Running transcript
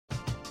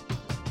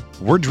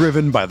We're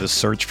driven by the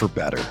search for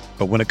better.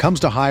 But when it comes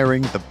to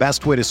hiring, the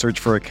best way to search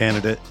for a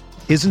candidate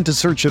isn't to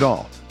search at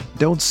all.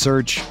 Don't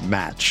search,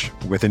 match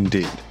with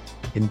Indeed.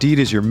 Indeed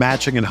is your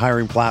matching and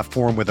hiring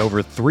platform with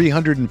over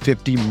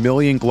 350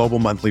 million global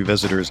monthly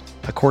visitors,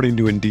 according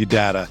to Indeed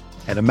data,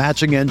 and a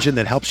matching engine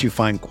that helps you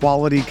find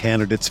quality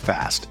candidates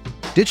fast.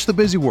 Ditch the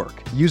busy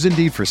work. Use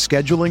Indeed for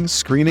scheduling,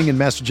 screening, and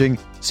messaging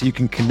so you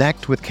can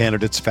connect with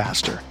candidates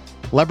faster.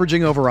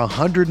 Leveraging over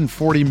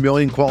 140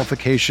 million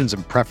qualifications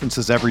and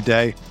preferences every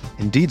day,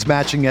 Indeed's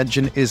matching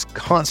engine is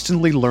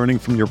constantly learning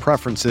from your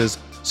preferences,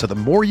 so the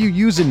more you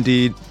use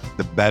Indeed,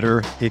 the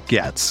better it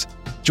gets.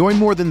 Join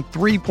more than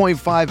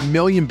 3.5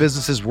 million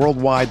businesses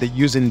worldwide that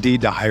use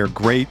Indeed to hire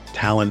great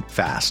talent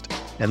fast.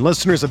 And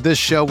listeners of this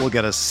show will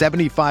get a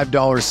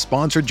 $75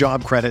 sponsored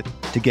job credit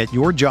to get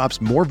your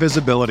jobs more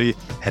visibility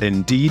at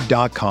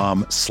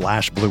Indeed.com/Blue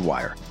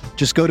Wire.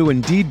 Just go to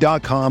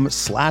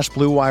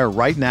Indeed.com/Blue Wire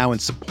right now and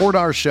support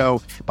our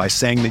show by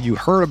saying that you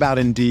heard about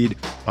Indeed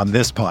on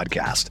this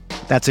podcast.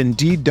 That's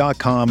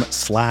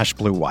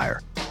Indeed.com/Blue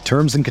Wire.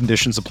 Terms and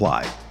conditions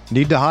apply.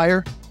 Need to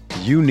hire?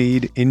 You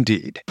need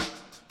Indeed.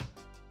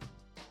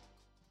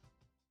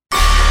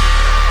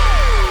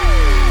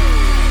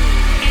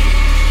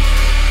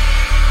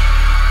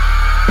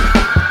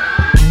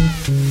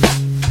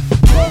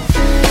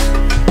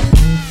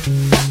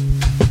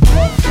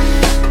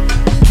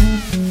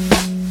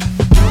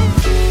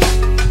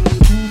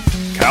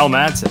 Kyle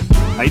Madsen,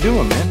 how you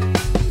doing, man?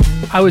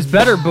 I was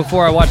better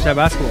before I watched that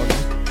basketball game.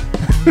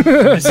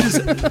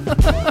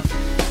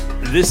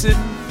 This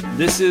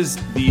is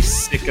the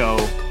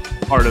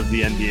sicko part of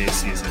the NBA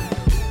season.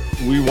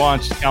 We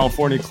watched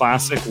California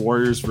Classic,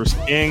 Warriors versus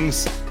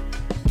Kings.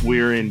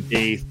 We're in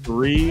day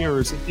 3, or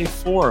is it day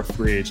 4 of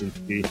free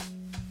agency?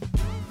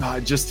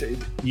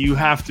 You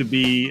have to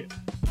be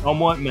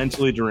somewhat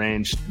mentally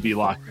deranged to be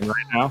locked in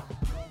right now.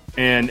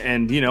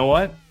 And you know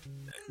what?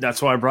 That's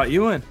why I brought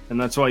you in,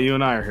 and that's why you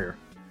and I are here.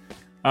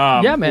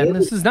 Yeah, man,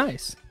 this is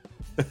nice.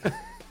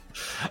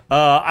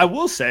 I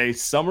will say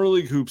Summer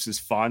League Hoops is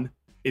fun.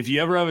 If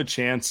you ever have a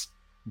chance,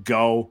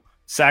 go.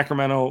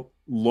 Sacramento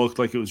looked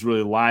like it was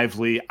really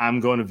lively.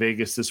 I'm going to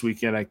Vegas this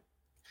weekend.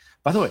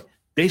 By the way,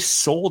 they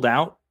sold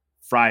out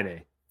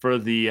Friday for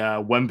the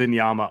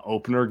Wembanyama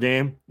opener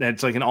game.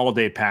 It's like an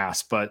all-day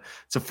pass, but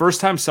it's the first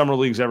time Summer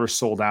League's ever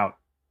sold out,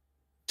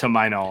 to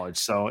my knowledge.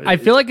 So I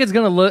feel like it's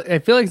gonna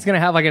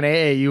have like an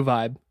AAU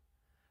vibe.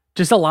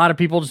 Just a lot of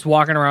people just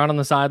walking around on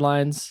the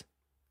sidelines.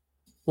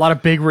 A lot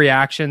of big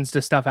reactions to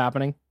stuff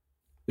happening.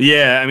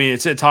 Yeah, I mean,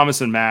 it's at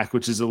Thomas and Mack,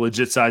 which is a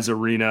legit size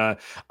arena.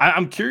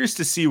 I'm curious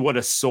to see what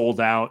a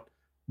sold out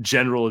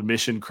general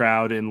admission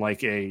crowd in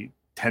like a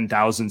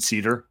 10,000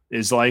 seater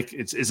is like.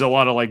 It's a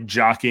lot of like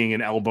jockeying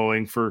and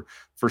elbowing for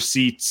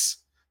seats.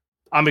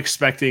 I'm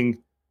expecting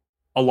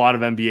a lot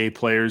of NBA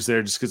players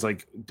there just because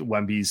like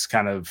Wemby's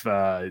kind of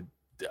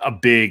a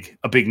big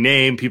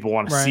name. People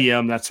want to see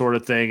him, that sort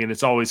of thing. And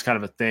it's always kind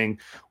of a thing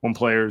when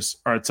players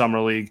are at Summer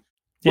League.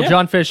 Will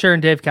John Fisher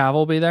and Dave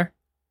Cavill be there?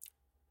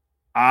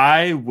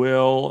 I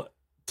will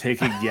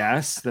take a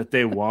guess that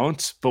they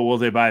won't, but will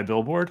they buy a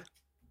billboard?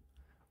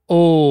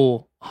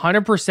 Oh,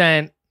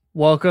 100%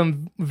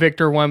 welcome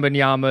Victor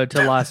Wembanyama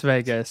to Las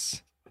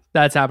Vegas.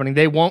 That's happening.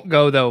 They won't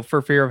go, though,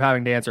 for fear of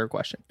having to answer a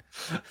question.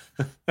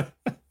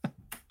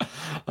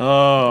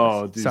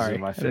 Oh, these sorry, are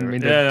my I didn't favorite.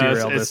 mean to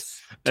derail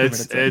this.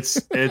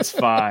 It's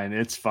fine.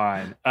 It's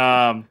fine.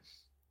 Yeah,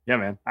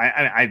 man.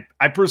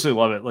 I personally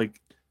love it. Like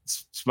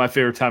it's my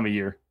favorite time of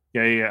year.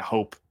 Yeah, you got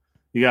hope.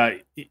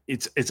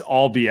 It's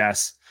all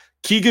BS.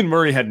 Keegan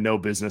Murray had no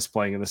business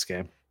playing in this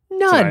game.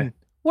 None. Sorry.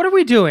 What are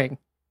we doing?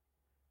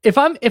 If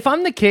I'm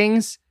the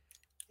Kings,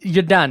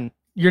 you're done.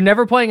 You're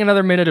never playing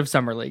another minute of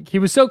Summer League. He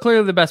was so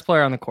clearly the best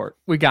player on the court.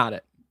 We got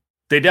it.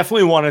 They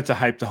definitely wanted to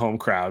hype the home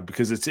crowd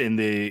because it's in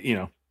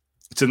the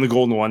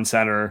Golden One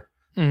Center.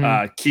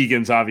 Mm-hmm.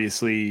 Keegan's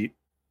obviously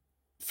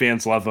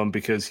fans love him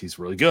because he's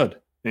really good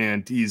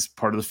and he's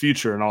part of the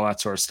future and all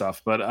that sort of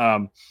stuff. But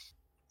I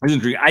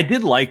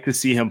did like to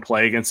see him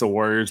play against the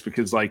Warriors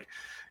because like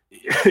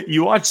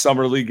you watch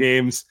Summer League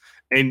games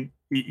and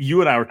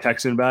you and I were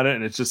texting about it,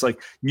 and it's just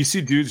like you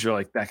see dudes, you're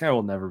like, that guy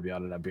will never be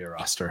on an NBA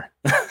roster.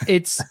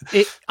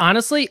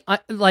 Honestly,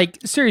 like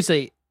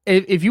seriously,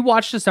 if you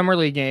watched a Summer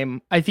League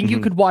game, I think you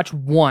could watch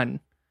one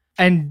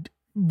and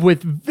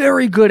with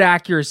very good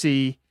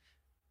accuracy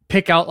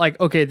pick out like,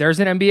 okay, there's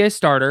an NBA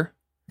starter,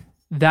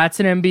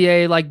 that's an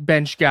NBA like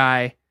bench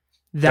guy,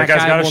 that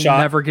guy will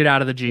never get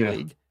out of the G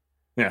League.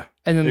 Yeah,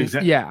 and then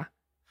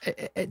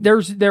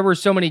there were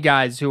so many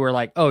guys who were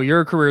like, oh,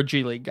 you're a career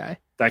G League guy.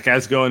 That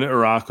guy's going to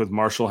Iraq with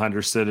Marshall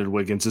Henderson and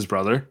Wiggins, his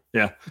brother.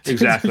 Yeah,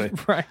 exactly.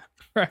 right.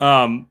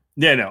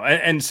 Yeah, no.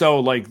 And so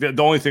like the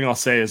only thing I'll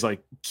say is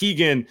like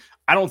Keegan,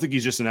 I don't think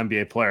he's just an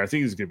NBA player. I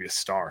think he's going to be a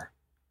star.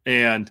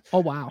 And oh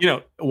wow,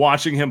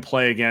 watching him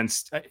play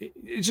against,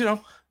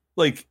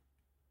 like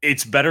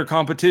it's better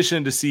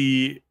competition to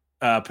see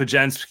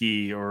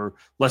Pajensky or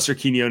Lester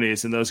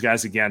Quinones and those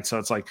guys again. So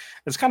it's like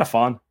it's kind of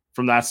fun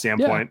from that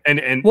standpoint. Yeah.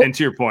 And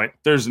to your point,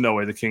 there's no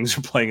way the Kings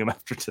are playing him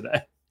after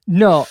today.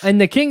 No, and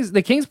the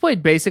Kings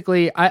played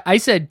basically. I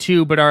said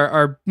two, but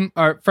our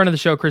friend of the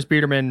show, Chris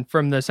Biederman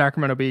from the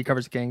Sacramento Bee,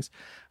 covers the Kings,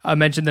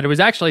 mentioned that it was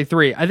actually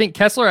three. I think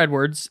Kessler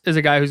Edwards is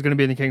a guy who's going to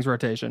be in the Kings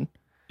rotation.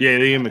 Yeah,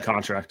 they gave him a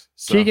contract.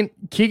 So.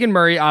 Keegan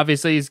Murray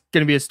obviously is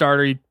going to be a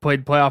starter. He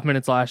played playoff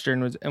minutes last year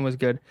and was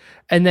good.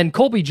 And then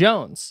Colby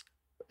Jones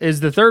is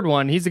the third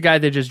one. He's the guy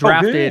they just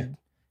drafted,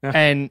 yeah.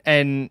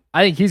 And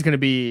I think he's going to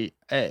be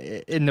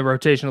in the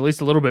rotation at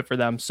least a little bit for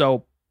them.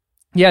 So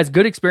yeah, it's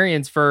good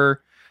experience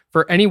for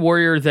any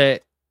Warrior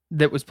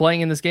that was playing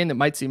in this game that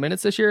might see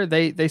minutes this year.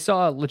 They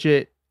saw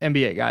legit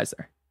NBA guys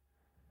there.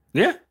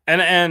 Yeah,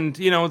 and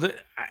you know,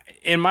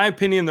 in my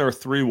opinion, there are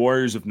three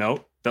Warriors of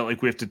note that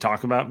like we have to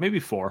talk about, maybe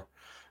four,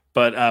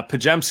 but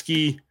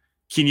Podziemski,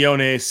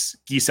 Quinones,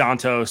 Guy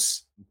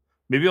Santos.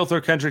 Maybe I'll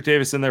throw Kendrick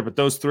Davis in there, but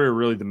those three are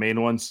really the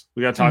main ones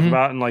we got to talk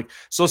about. And like,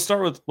 so let's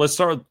start with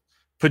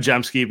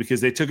Podziemski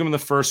because they took him in the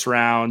first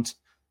round.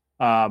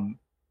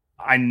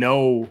 I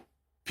know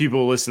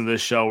people who listen to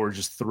this show were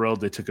just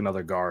thrilled they took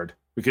another guard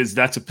because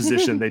that's a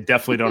position they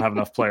definitely don't have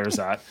enough players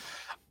at.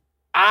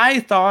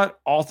 I thought,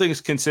 all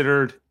things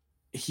considered,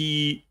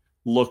 he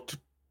looked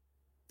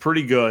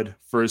pretty good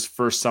for his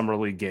first summer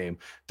league game.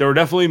 There were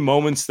definitely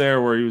moments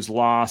there where he was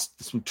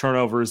lost, some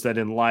turnovers that I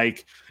didn't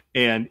like,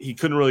 and he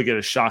couldn't really get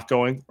a shot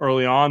going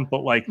early on.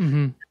 But like,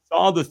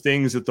 all the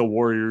things that the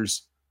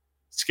Warriors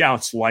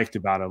scouts liked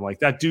about him, like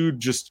that dude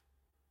just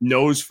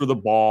knows for the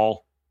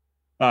ball.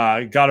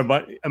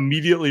 Got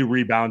immediately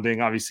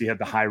rebounding. Obviously, had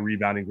the high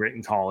rebounding rate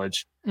in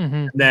college.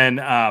 Then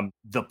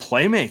the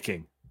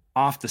playmaking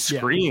off the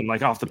screen,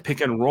 like off the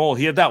pick and roll.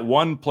 He had that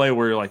one play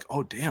where you're like,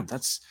 "Oh, damn,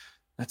 that's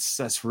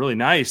really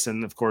nice."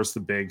 And of course, the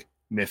big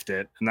miffed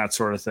it and that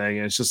sort of thing.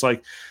 And it's just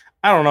like,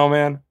 I don't know,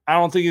 man. I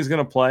don't think he's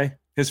going to play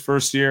his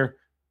first year.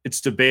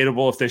 It's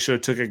debatable if they should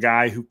have took a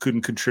guy who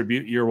couldn't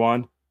contribute year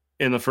one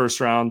in the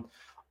first round.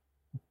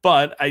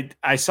 But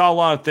I saw a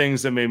lot of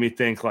things that made me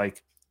think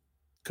like,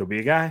 could be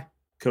a guy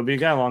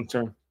long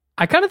term.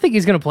 I kind of think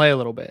he's going to play a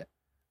little bit,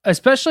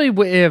 especially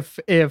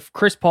if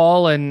Chris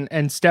Paul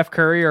and Steph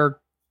Curry are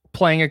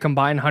playing a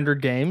combined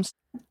 100 games.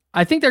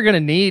 I think they're going to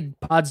need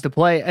Pods to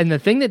play. And the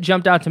thing that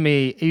jumped out to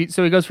me, he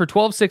goes for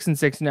 12, 6, and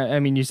 6. I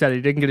mean, you said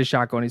he didn't get a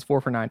shot going. He's 4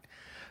 for 9.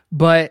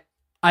 But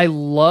I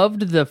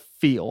loved the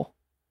feel.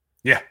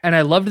 Yeah. And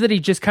I loved that he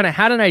just kind of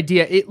had an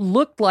idea. It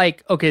looked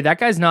like, okay, that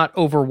guy's not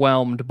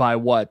overwhelmed by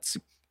what's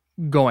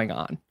going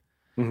on.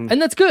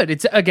 And that's good.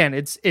 It's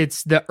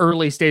the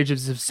early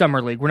stages of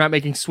summer league. We're not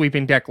making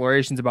sweeping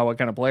declarations about what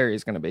kind of player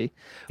he's going to be,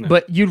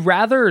 but you'd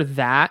rather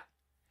that.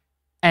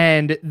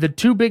 And the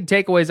two big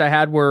takeaways I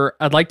had were,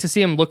 I'd like to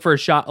see him look for a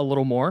shot a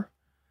little more.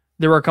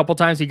 There were a couple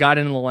times he got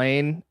in the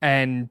lane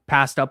and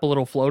passed up a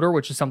little floater,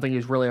 which is something he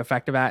was really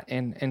effective at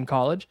in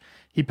college.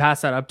 He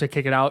passed that up to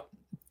kick it out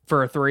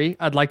for a three.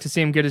 I'd like to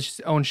see him get his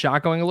own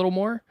shot going a little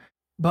more.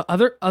 But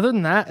other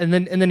than that, and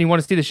then you want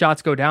to see the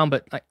shots go down.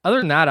 But like, other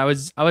than that, I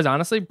was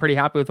honestly pretty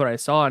happy with what I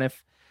saw. And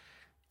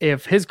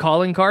if his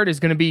calling card is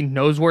going to be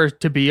knows where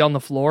to be on the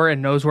floor and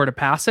knows where to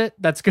pass it,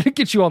 that's going to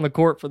get you on the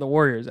court for the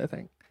Warriors, I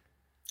think.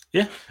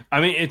 Yeah,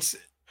 I mean,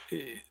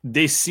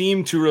 they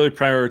seem to really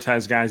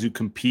prioritize guys who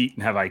compete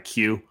and have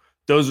IQ.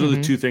 Those are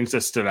the two things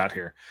that stood out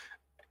here.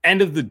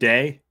 End of the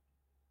day,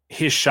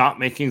 his shot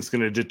making is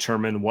going to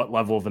determine what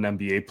level of an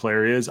NBA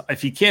player he is.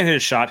 If he can't hit a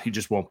shot, he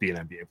just won't be an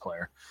NBA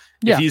player.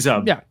 If he's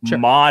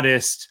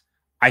modest,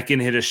 I can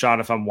hit a shot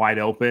if I'm wide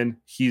open.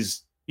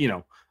 He's,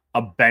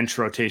 a bench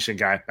rotation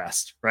guy at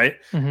best, right?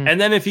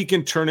 And then if he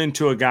can turn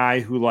into a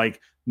guy who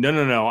like,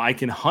 no, I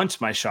can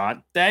hunt my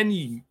shot, then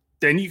you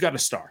got to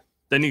start.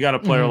 Then you got a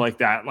player like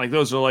that. Like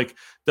those are like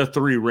the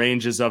three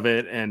ranges of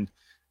it, and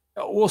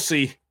we'll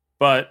see.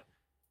 But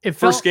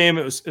first game,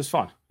 it was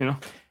fun,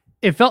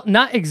 It felt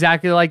not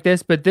exactly like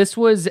this, but this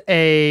was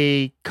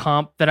a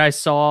comp that I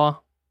saw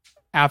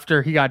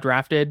after he got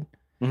drafted.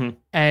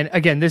 And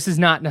again, this is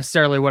not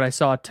necessarily what I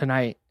saw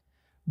tonight,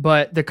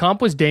 but the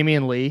comp was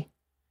Damian Lee.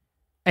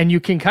 And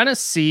you can kind of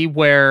see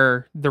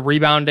where the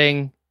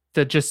rebounding,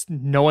 the just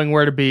knowing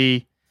where to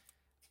be.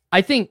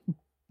 I think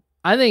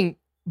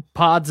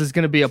Pods is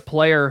going to be a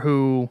player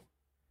who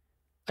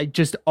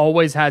just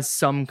always has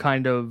some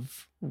kind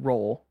of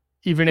role,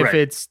 even if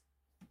it's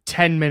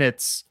 10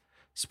 minutes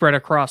spread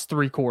across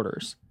 3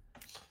 quarters.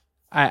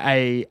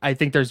 I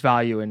think there's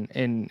value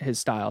in his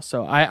style.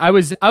 So I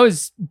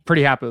was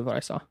pretty happy with what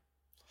I saw.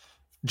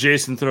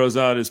 Jason throws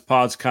out his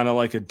Pods kind of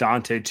like a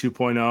Dante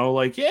 2.0.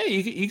 Like, yeah,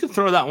 you can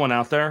throw that one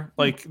out there.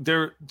 Like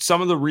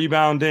some of the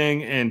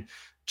rebounding and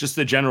just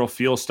the general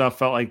feel stuff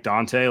felt like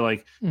Dante.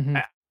 Like,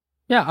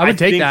 yeah, I would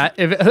take that.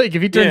 If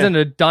he turns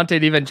into Dante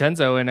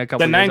DiVincenzo in a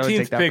couple of years, I would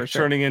take that pick for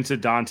sure. turning into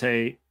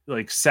Dante,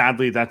 like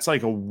sadly, that's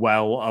like a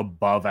well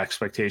above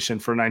expectation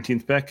for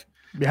 19th pick.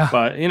 Yeah.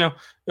 But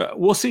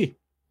we'll see.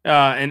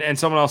 And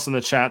someone else in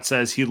the chat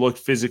says he looked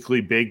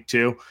physically big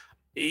too.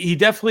 He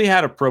definitely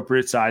had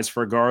appropriate size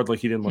for a guard. Like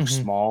he didn't look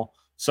small.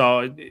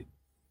 So,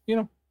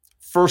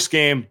 first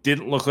game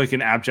didn't look like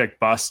an abject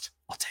bust.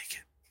 I'll take it.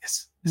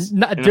 Yes.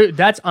 Dude,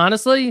 that's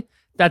honestly,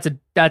 that's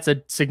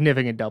a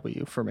significant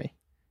W for me.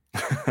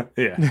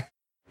 Yeah.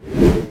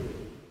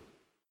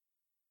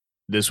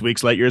 This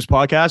week's Light Years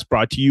podcast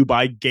brought to you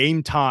by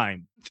Game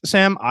Time.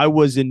 Sam, I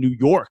was in New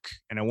York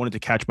and I wanted to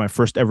catch my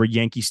first ever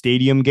Yankee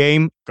Stadium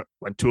game.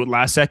 Went to it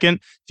last second.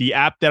 The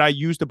app that I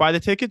used to buy the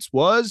tickets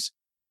was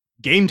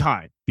Game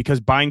Time, because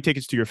buying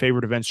tickets to your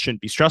favorite events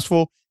shouldn't be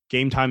stressful.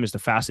 Game Time is the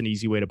fast and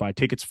easy way to buy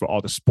tickets for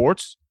all the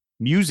sports,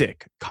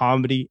 music,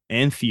 comedy,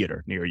 and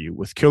theater near you.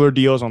 With killer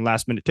deals on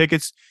last-minute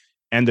tickets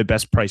and the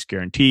best price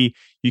guarantee,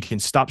 you can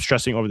stop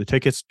stressing over the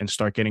tickets and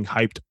start getting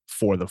hyped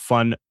for the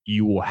fun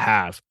you will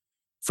have.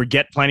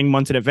 Forget planning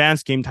months in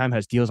advance. Game Time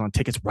has deals on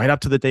tickets right up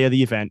to the day of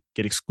the event.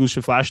 Get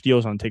exclusive flash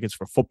deals on tickets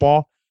for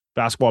football,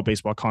 basketball,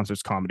 baseball,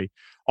 concerts, comedy,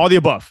 all the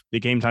above. The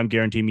Game Time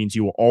guarantee means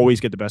you will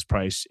always get the best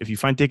price. If you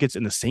find tickets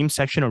in the same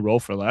section or row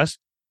for less,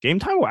 Game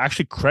Time will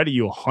actually credit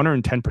you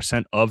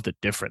 110% of the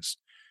difference.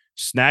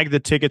 Snag the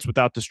tickets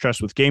without the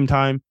stress with Game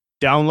Time.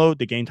 Download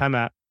the Game Time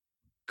app,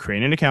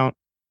 create an account,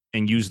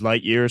 and use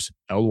Light Years,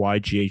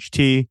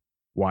 LYGHTYERS,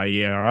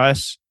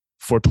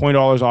 for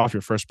 $20 off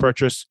your first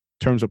purchase.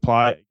 Terms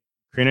apply.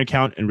 Create an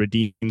account and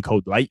redeem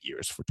code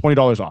LIGHTYEARS for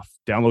 $20 off.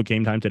 Download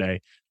Game Time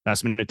today.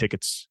 Last minute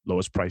tickets,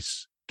 lowest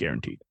price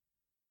guaranteed.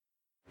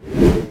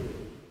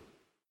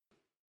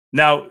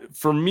 Now,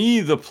 for me,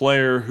 the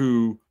player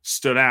who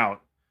stood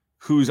out,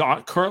 who's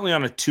currently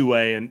on a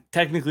 2A, and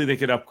technically they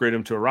could upgrade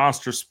him to a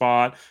roster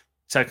spot.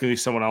 Technically,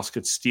 someone else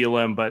could steal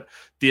him, but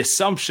the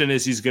assumption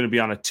is he's going to be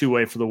on a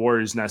 2A for the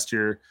Warriors next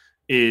year,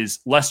 is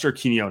Lester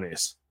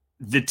Quinones.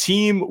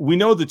 We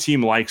know the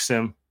team likes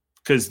him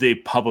because they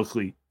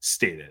publicly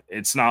state it.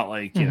 It's not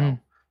like, you know,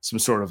 some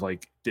sort of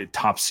like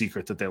top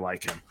secret that they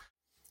like him.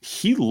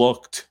 He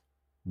looked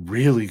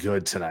really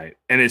good tonight.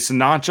 And it's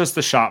not just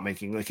the shot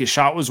making. Like, his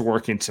shot was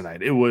working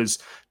tonight. It was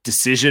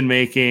decision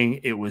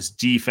making. It was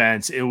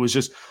defense. It was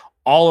just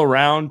all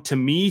around. To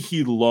me,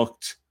 he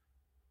looked,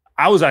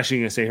 I was actually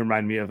going to say he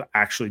reminded me of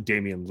actually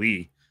Damian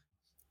Lee,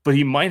 but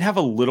he might have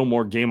a little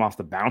more game off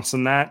the bounce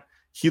than that.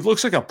 He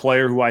looks like a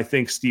player who I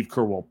think Steve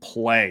Kerr will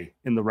play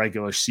in the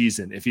regular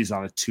season if he's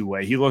on a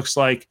 2-way. He looks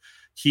like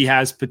he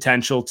has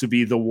potential to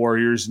be the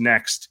Warriors'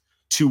 next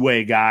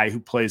 2-way guy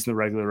who plays in the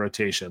regular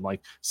rotation.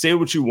 Like, say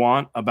what you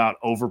want about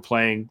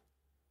overplaying,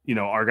 you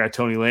know, our guy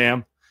Tony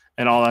Lamb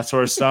and all that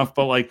sort of stuff,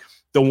 but like,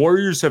 the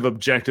Warriors have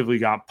objectively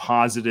got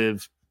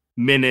positive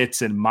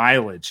minutes and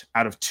mileage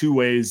out of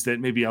 2-ways that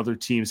maybe other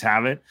teams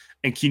haven't.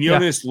 And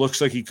Quinones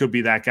looks like he could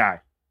be that guy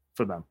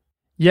for them.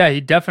 Yeah,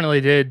 he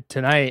definitely did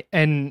tonight.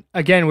 And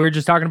again, we were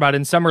just talking about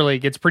in Summer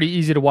League, it's pretty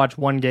easy to watch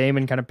one game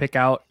and kind of pick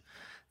out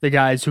the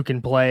guys who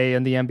can play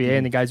in the NBA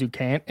and the guys who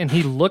can't. And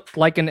he looked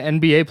like an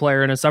NBA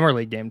player in a Summer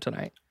League game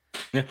tonight.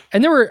 Yeah.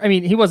 And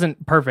he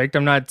wasn't perfect.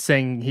 I'm not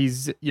saying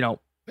he's going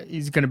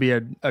to be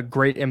a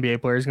great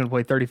NBA player. He's going to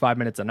play 35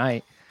 minutes a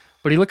night,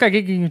 but he looked like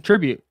he can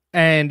contribute.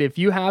 And if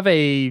you have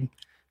a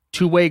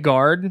 2-way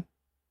guard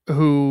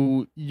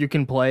who you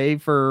can play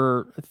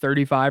for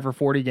 35 or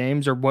 40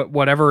 games or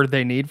whatever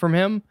they need from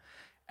him,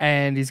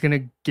 and he's going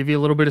to give you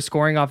a little bit of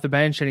scoring off the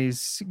bench, and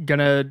he's going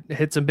to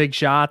hit some big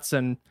shots,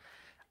 and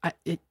I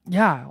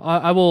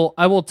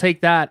will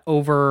take that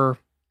over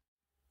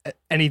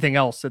anything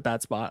else at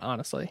that spot,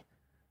 honestly.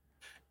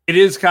 It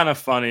is kind of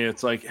funny.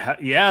 It's like,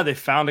 yeah, they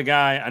found a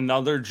guy,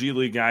 another G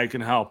League guy who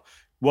can help.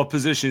 What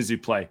position does he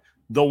play?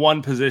 The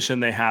one position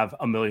they have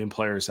a million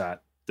players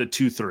at, the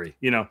 2-3.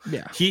 You know,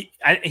 he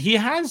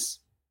has.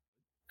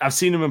 I've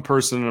seen him in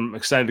person, and I'm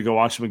excited to go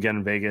watch him again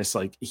in Vegas.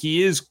 Like,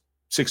 he is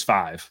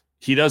 6'5".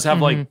 He does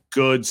have like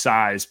good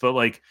size, but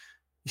like,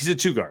 he's a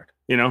 2 guard.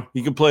 You know,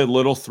 he can play a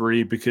little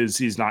 3 because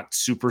he's not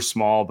super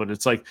small, but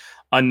it's like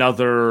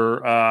another,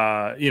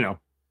 another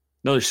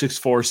 6'4",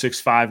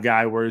 6'5"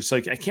 guy where it's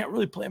like, I can't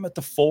really play him at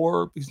the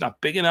 4. He's not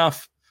big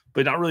enough,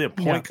 but not really a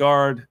point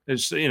guard.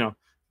 It's,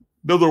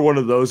 another one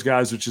of those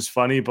guys, which is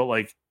funny, but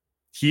like,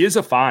 he is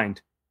a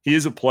find. He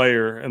is a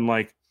player. And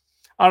like,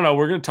 I don't know,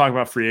 we're going to talk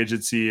about free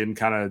agency and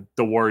kind of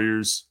the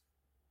Warriors'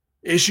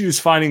 issues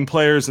finding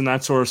players and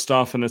that sort of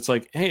stuff. And it's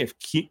like, hey, if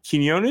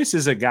Quinones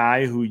is a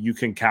guy who you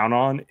can count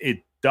on,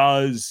 it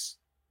does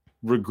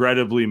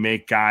regrettably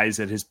make guys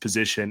at his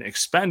position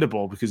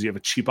expendable because you have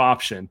a cheap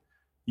option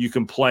you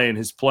can play in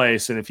his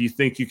place. And if you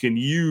think you can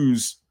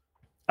use,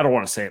 I don't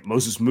want to say it,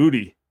 Moses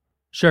Moody,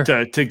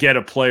 to get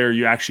a player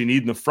you actually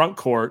need in the front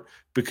court,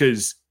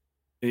 because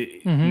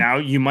now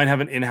you might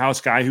have an in-house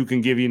guy who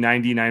can give you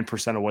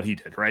 99% of what he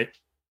did, right?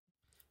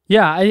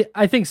 Yeah,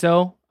 I think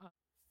so.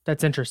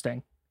 That's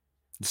interesting.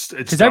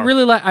 Because I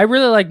really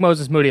like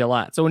Moses Moody a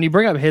lot. So when you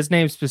bring up his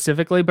name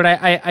specifically, but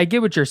I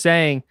get what you're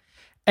saying.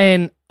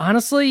 And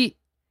honestly,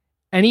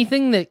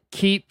 anything that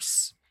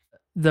keeps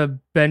the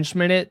bench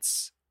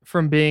minutes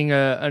from being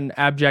an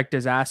abject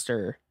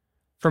disaster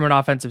from an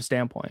offensive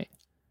standpoint.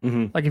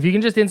 Like, if you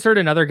can just insert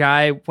another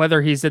guy,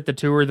 whether he's at the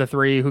 2 or the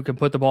 3, who can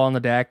put the ball on the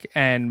deck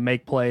and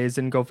make plays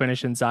and go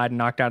finish inside and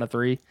knock down a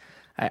 3,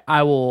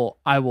 I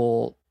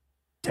will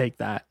take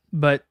that.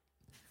 But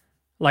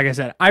like I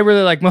said, I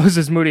really like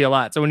Moses Moody a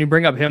lot. So when you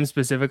bring up him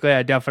specifically,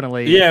 I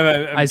definitely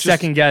I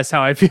second guess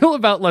how I feel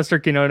about Lester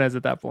Quinones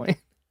at that point.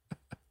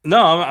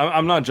 No,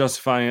 I'm not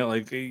justifying it.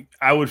 Like,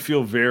 I would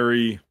feel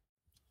very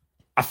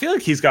I feel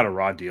like he's got a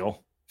raw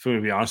deal, if I'm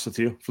going to be honest with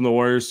you, from the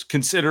Warriors,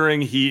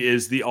 considering he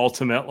is the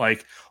ultimate,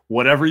 like,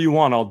 whatever you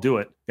want, I'll do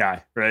it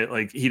guy, right?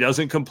 Like, he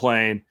doesn't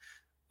complain.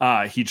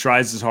 He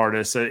tries his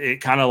hardest. It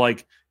kind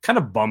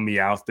of bummed me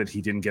out that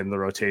he didn't get in the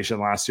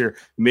rotation last year. It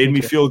made me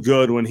feel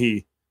good when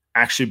he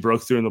actually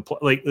broke through in the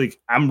play. Like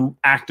I'm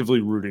actively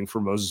rooting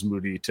for Moses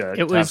Moody to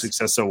have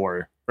success as a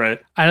Warrior,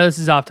 right? I know this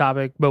is off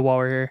topic, but while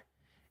we're here,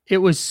 it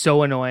was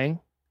so annoying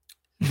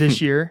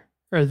this year,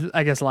 or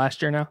I guess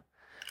last year now,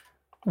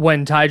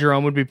 when Ty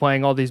Jerome would be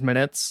playing all these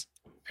minutes,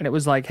 and it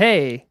was like,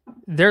 hey,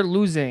 they're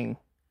losing.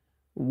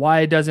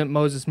 Why doesn't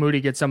Moses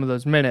Moody get some of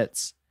those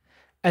minutes?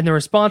 And the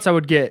response I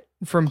would get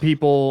from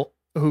people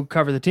who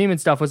cover the team and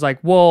stuff was like,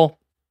 well,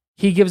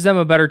 he gives them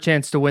a better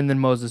chance to win than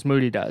Moses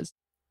Moody does.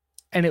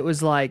 And it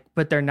was like,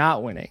 but they're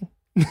not winning.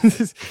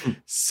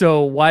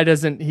 So why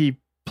doesn't he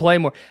play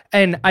more?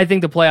 And I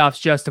think the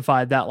playoffs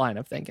justified that line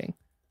of thinking.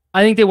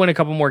 I think they win a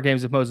couple more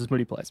games if Moses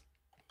Moody plays.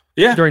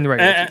 Yeah. During the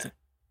regular season.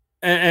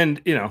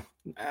 And you know,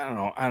 I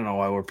don't know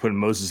why we're putting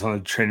Moses on the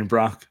training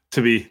block,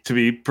 to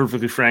be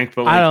perfectly frank,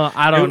 but like,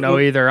 I don't know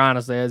either,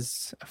 honestly.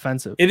 It's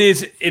offensive. It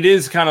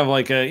is kind of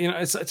like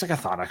it's like a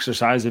thought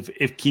exercise.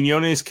 If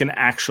Quinones can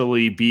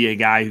actually be a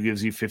guy who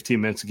gives you 15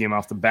 minutes a game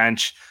off the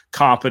bench,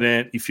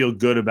 competent, you feel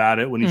good about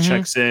it when he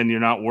checks in,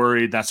 you're not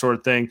worried, that sort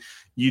of thing,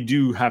 you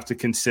do have to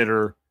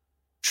consider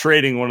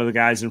trading one of the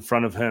guys in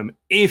front of him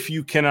if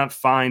you cannot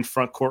find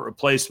front court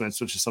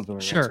replacements, which is something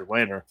we're going to do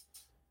later.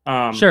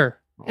 Sure.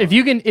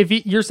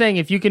 You're saying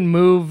if you can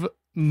move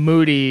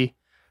Moody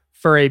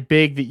for a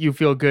big that you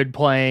feel good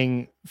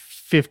playing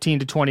 15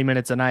 to 20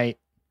 minutes a night.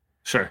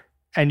 Sure.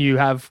 And you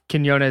have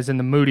Quinones in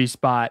the Moody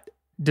spot,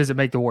 does it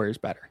make the Warriors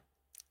better?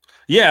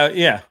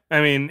 Yeah.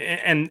 I mean,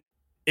 and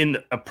in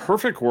a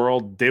perfect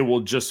world, they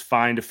will just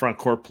find a front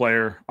court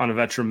player on a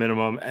veteran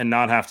minimum and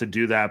not have to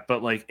do that.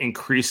 But like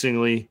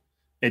increasingly,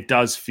 it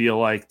does feel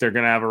like they're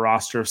going to have a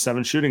roster of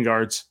 7 shooting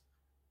guards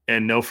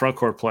and no front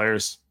court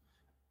players.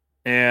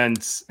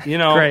 And, you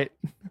know, great.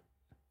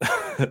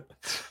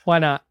 Why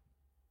not?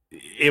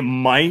 It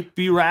might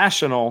be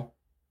rational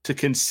to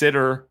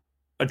consider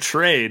a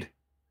trade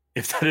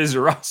if that is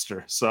a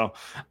roster. So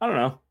I don't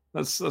know.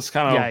 That's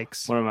kind of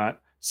what I'm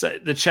at. So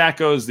the chat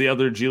goes, the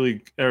other G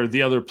League or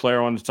the other player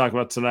I wanted to talk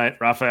about tonight.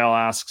 Raphael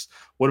asks,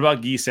 what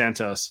about Guy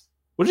Santos?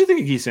 What do you think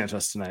of Guy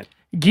Santos tonight?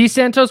 Guy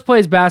Santos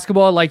plays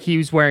basketball like he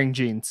was wearing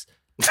jeans.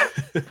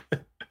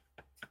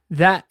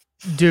 That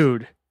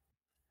dude.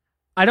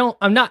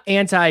 I'm not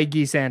anti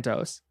Guy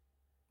Santos,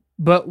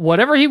 but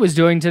whatever he was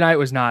doing tonight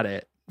was not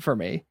it for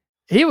me.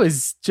 He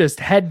was just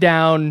head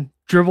down,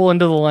 dribble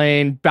into the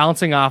lane,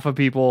 bouncing off of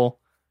people.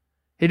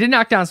 He did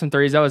knock down some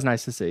threes. That was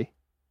nice to see.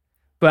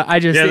 But I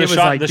just, it was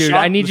like, dude,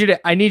 I need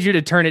you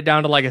to turn it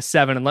down to like a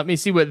 7 and let me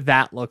see what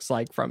that looks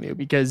like from you,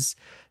 because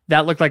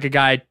that looked like a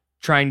guy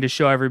trying to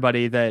show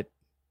everybody that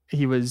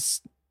he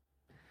was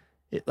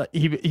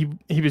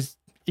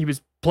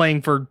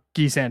playing for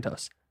Guy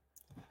Santos.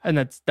 And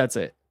that's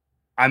it.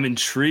 I'm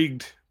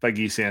intrigued by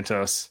Guy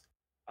Santos.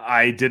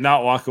 I did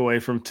not walk away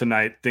from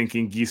tonight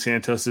thinking Guy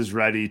Santos is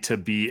ready to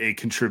be a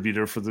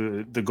contributor for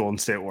the Golden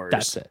State Warriors.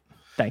 That's it.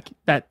 Thank you.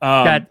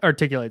 That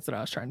articulates what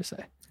I was trying to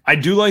say. I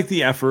do like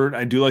the effort.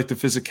 I do like the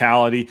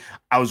physicality.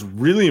 I was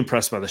really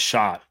impressed by the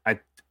shot. A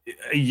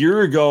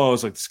year ago, I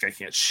was like, this guy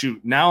can't shoot.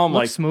 Now I'm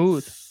like,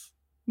 smooth.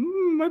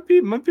 Might be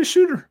a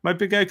shooter. Might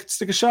be a guy who could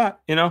stick a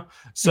shot, you know?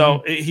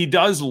 So he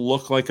does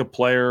look like a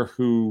player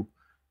who,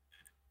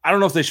 I don't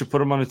know if they should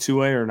put him on a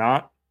 2-way or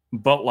not,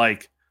 but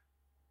like,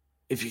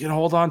 if you can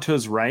hold on to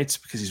his rights,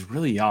 because he's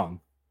really young,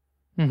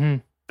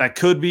 that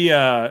could be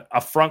a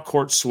front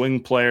court swing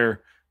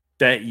player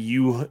that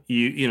you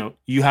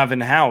have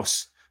in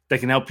house that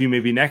can help you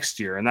maybe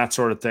next year and that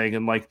sort of thing.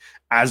 And like,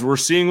 as we're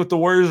seeing with the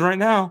Warriors right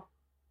now,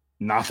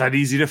 not that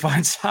easy to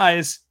find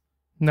size.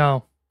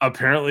 No,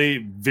 apparently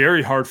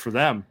very hard for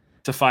them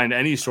to find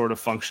any sort of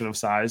function of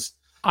size.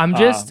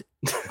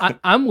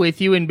 I'm with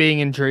you in being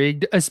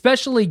intrigued,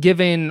 especially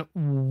given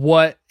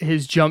what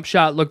his jump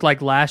shot looked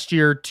like last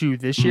year to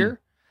this year.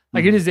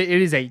 Like it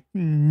is a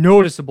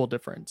noticeable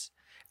difference.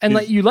 And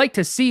like you like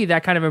to see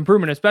that kind of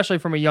improvement, especially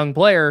from a young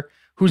player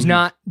who's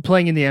not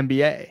playing in the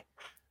NBA.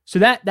 So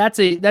that's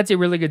a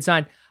really good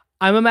sign.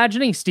 I'm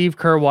imagining Steve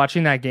Kerr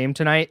watching that game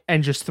tonight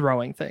and just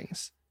throwing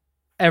things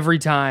every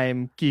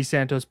time Guy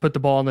Santos put the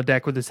ball on the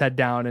deck with his head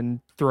down and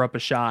threw up a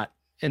shot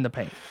in the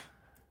paint.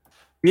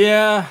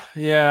 Yeah.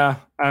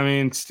 I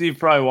mean, Steve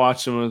probably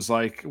watched him and was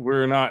like,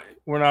 we're not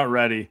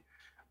ready.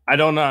 I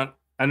do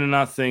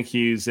not think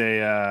he's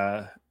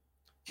the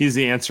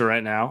answer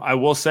right now. I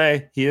will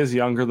say he is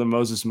younger than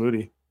Moses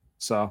Moody.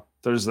 So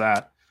there's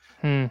that.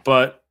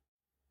 But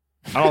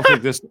I don't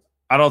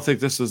think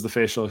this was the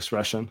facial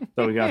expression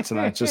that we got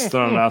tonight. Just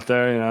throwing it out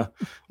there, you know.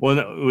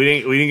 Well, we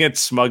didn't get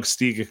smug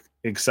Steve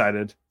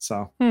excited.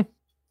 So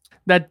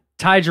that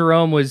Ty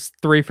Jerome was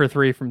 3 for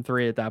 3 from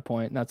 3 at that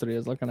point. And that's what he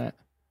was looking at.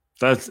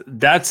 That's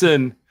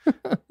an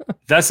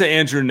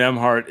Andrew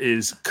Nembhard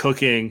is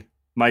cooking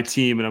my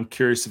team, and I'm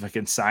curious if I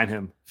can sign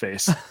him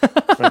face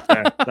right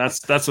there.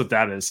 That's what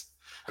that is.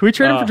 Can we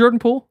trade him for Jordan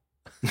Poole?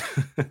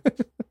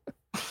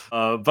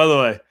 By the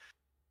way,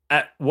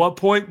 at what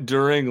point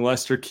during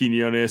Lester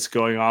Quinones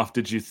going off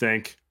did you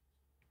think,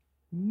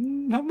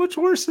 how much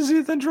worse is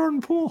he than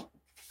Jordan Poole?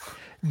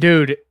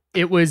 Dude,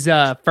 it was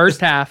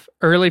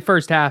early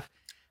first half.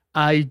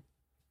 I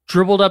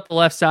dribbled up the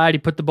left side. He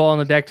put the ball on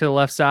the deck to the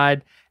left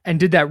side and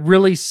did that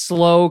really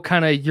slow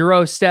kind of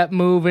Euro step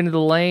move into the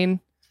lane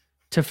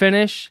to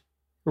finish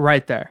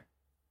right there.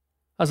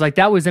 I was like,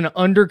 that was an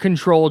under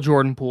control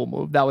Jordan Poole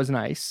move. That was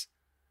nice.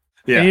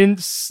 Yeah. And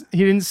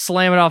he didn't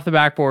slam it off the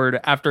backboard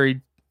after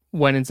he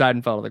went inside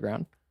and fell to the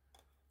ground.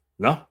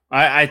 No,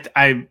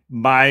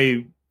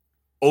 my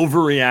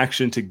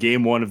overreaction to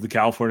game one of the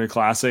California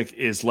Classic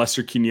is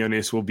Lester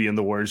Quinones will be in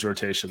the Warriors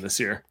rotation this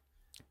year.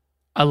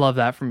 I love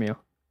that from you.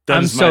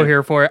 I'm so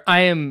here for it. I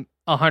am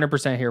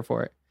 100% here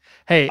for it.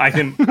 Hey, I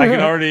can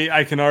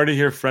already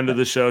hear friend of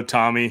the show,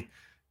 Tommy,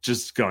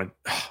 just going,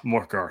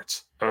 more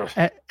guards.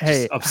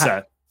 Hey,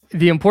 upset.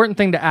 The important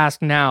thing to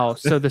ask now,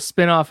 so the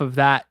spinoff of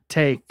that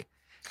take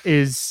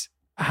is,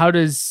 how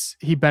does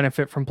he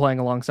benefit from playing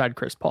alongside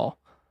Chris Paul?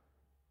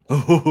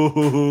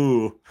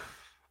 Ooh,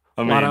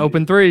 a lot of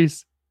open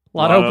threes, a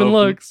lot of open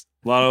looks.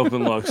 A lot of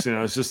open looks.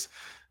 It's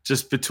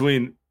just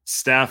between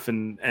Steph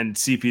and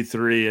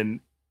CP3 and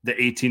the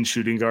 18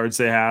 shooting guards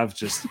they have,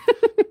 just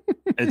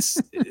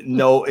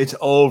it's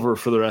over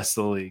for the rest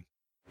of the league.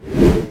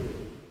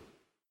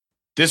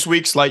 This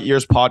week's Light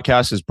Years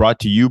podcast is brought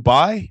to you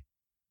by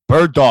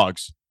Bird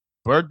Dogs.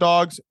 Bird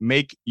Dogs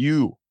make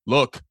you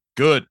look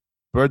good.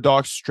 Bird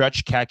Dogs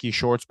stretch khaki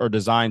shorts are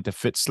designed to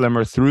fit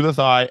slimmer through the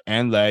thigh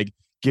and leg,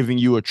 giving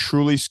you a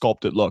truly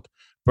sculpted look.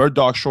 Bird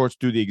Dog shorts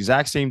do the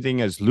exact same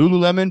thing as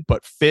Lululemon,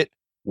 but fit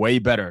way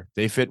better.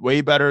 They fit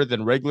way better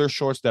than regular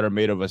shorts that are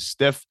made of a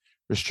stiff,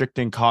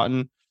 restricting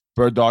cotton.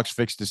 Bird Dogs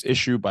fixed this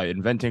issue by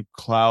inventing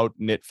cloud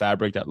knit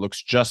fabric that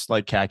looks just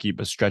like khaki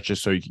but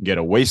stretches so you can get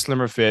a way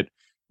slimmer fit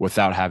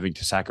without having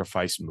to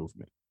sacrifice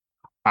movement.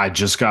 I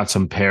just got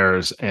some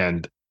pairs,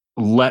 and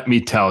let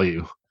me tell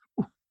you,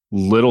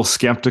 little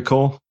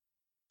skeptical,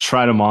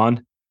 tried them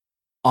on,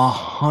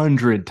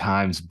 100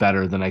 times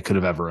better than I could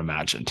have ever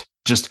imagined.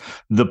 Just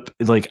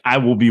I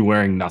will be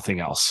wearing nothing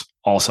else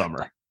all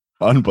summer.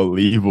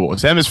 Unbelievable.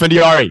 Sam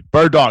Esfandiari,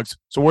 Bird Dogs.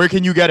 So where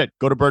can you get it?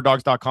 Go to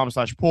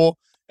birddogs.com/pool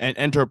and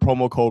enter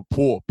promo code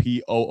POOL,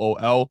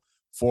 POOL,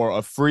 for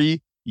a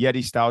free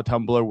Yeti style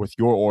tumbler with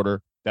your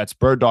order. That's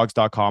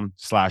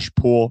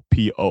birddogs.com/pool,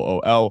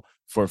 POOL,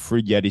 for a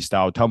free Yeti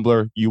style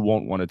tumbler. You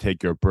won't want to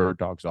take your Bird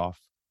Dogs off.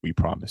 We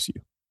promise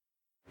you.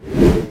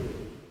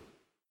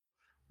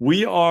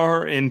 We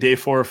are in day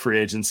 4 of free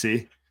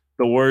agency.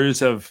 The Warriors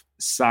have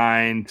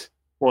signed,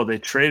 they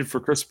traded for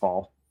Chris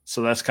Paul,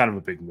 so that's kind of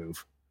a big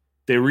move.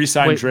 They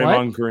re-signed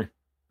Draymond Green.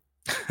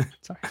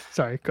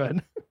 Sorry, go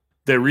ahead.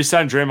 They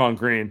re-signed Draymond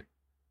Green.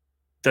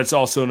 That's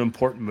also an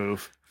important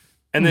move.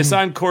 And they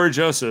signed Corey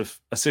Joseph,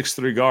 a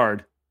 6'3"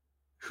 guard,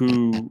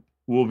 who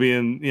will be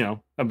in,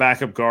 a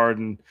backup guard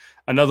and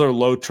another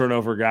low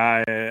turnover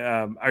guy.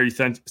 Are you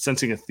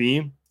sensing a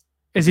theme?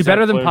 Is he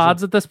better than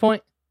Pods at this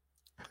point?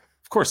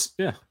 Of course,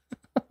 yeah.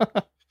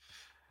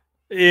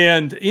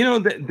 And,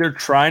 they're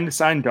trying to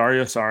sign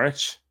Dario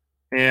Saric,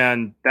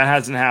 and that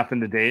hasn't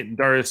happened to date.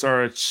 Dario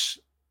Saric,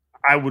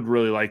 I would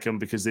really like him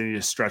because they need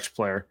a stretch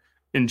player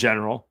in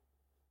general.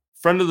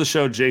 Friend of the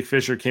show, Jake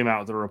Fisher, came out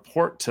with a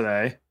report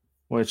today,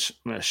 which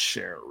I'm going to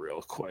share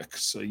real quick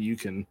so you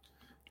can.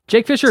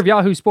 Jake Fisher of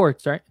Yahoo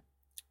Sports, right?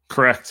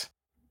 Correct.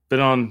 Been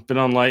on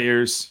Light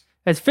Years.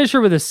 It's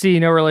Fisher with a C,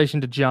 no relation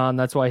to John.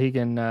 That's why he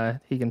can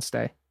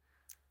stay.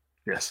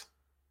 Yes.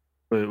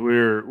 But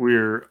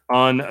we're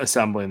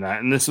unassembling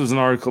that. And this was an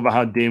article about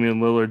how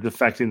Damian Lillard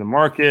affecting the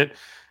market.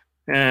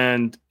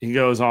 And he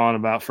goes on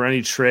about, for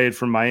any trade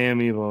from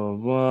Miami, blah, blah,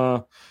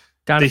 blah.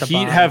 The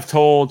Heat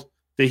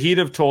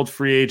have told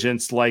free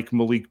agents like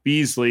Malik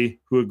Beasley,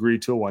 who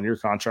agreed to a 1-year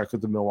contract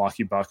with the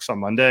Milwaukee Bucks on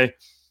Monday,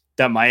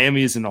 that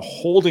Miami is in a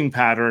holding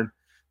pattern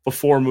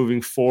before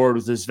moving forward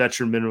with his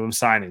veteran minimum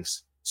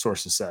signings,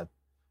 sources said.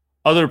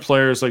 Other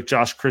players like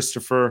Josh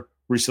Christopher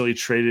recently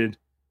traded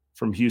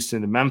from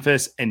Houston to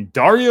Memphis, and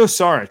Dario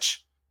Saric,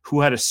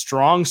 who had a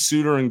strong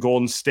suitor in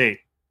Golden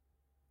State,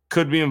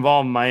 could be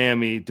involved in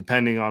Miami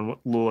depending on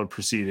Lillard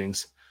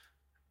proceedings.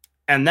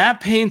 And that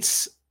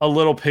paints a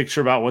little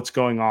picture about what's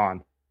going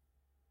on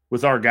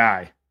with our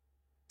guy,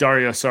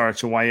 Dario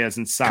Saric, and why he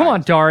hasn't signed. Come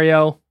on,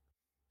 Dario.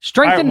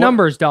 Strength in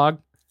numbers,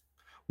 dog.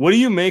 What do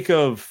you make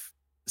of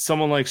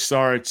someone like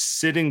Saric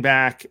sitting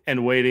back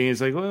and waiting?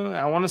 He's like,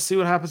 I want to see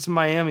what happens in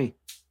Miami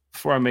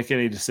before I make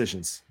any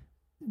decisions.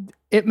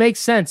 It makes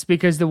sense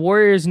because the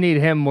Warriors need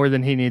him more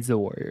than he needs the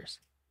Warriors.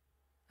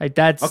 Like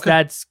that's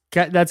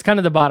kind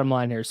of the bottom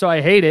line here. So I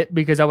hate it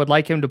because I would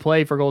like him to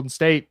play for Golden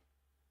State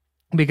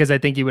because I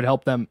think he would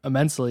help them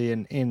immensely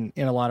in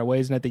a lot of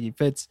ways, and I think he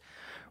fits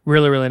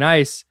really, really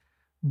nice.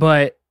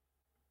 But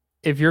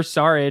if you're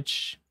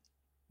Saric,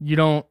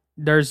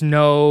 there's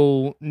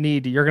no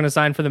need. You're going to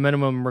sign for the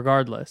minimum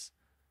regardless.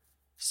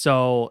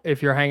 So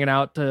if you're hanging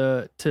out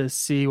to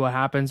see what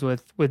happens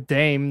with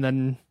Dame,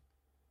 then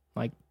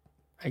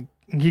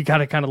you got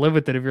to kind of live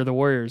with it if you're the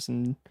Warriors.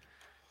 And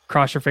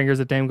cross your fingers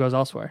that Dame goes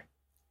elsewhere.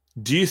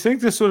 Do you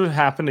think this would have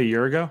happened a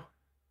year ago?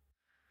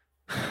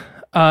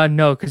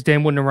 No, because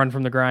Dame wouldn't have run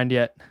from the grind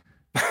yet.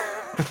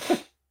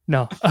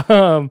 No.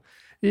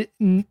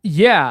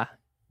 Yeah.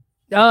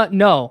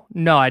 No,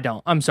 I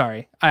don't. I'm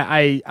sorry.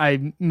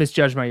 I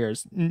misjudged my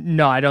years.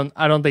 No, I don't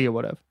think it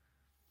would have.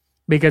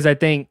 Because I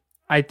think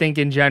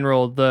in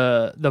general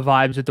the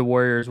vibes at the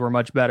Warriors were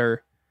much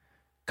better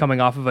coming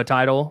off of a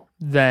title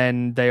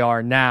than they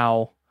are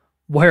now,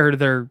 where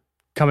they're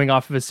coming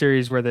off of a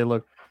series where they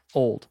look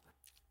old.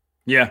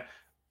 Yeah.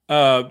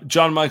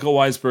 John Michael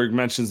Weisberg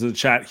mentions in the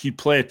chat he'd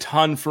play a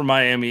ton for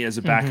Miami as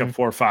a backup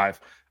 4-5.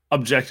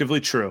 Objectively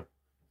true.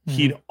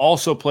 He'd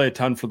also play a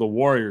ton for the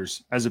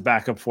Warriors as a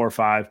backup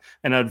 4-5,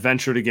 and I'd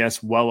venture to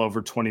guess well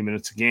over 20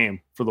 minutes a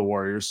game for the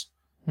Warriors.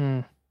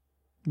 Yeah.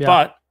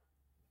 But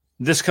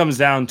this comes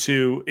down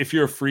to, if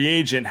you're a free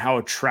agent, how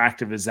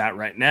attractive is that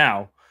right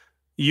now?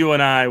 You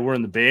and I, we're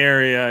in the Bay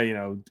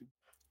Area,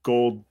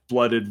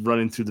 gold-blooded,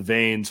 running through the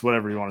veins,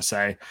 whatever you want to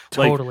say.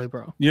 Totally,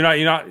 bro. You're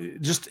not.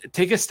 Just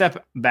take a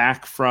step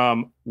back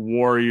from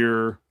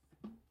Warrior,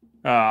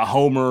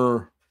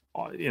 Homer,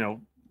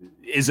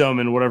 ism,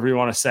 and whatever you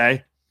want to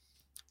say.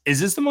 Is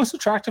this the most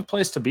attractive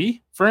place to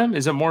be for him?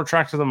 Is it more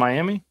attractive than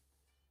Miami?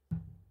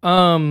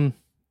 Man.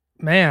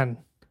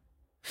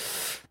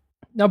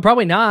 No,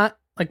 probably not.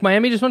 Like,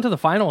 Miami just went to the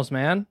finals,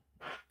 man.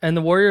 And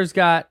the Warriors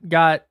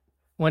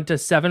went to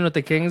 7 with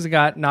the Kings and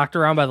got knocked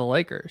around by the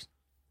Lakers.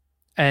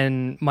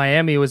 And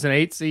Miami was an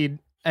 8 seed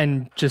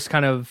and just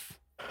kind of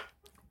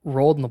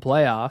rolled in the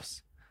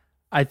playoffs.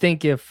 I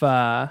think if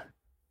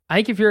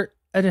you're,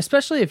 and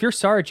especially if you're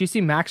Sarge, you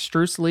see Max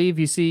Strus leave,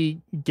 you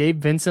see Gabe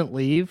Vincent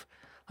leave.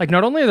 Like,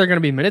 not only are there going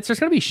to be minutes, there's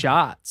going to be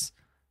shots.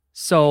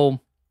 So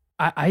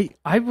I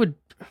would,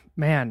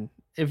 man,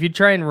 if you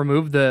try and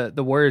remove the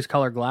Warriors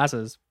color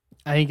glasses,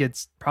 I think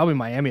it's probably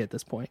Miami at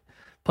this point.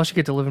 Plus you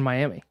get to live in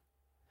Miami.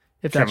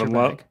 If that's your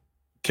bag.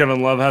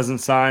 Kevin Love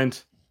hasn't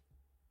signed.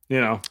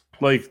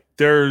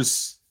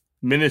 There's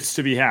minutes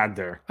to be had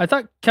there. I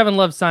thought Kevin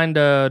Love signed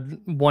a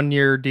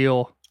 1-year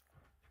deal.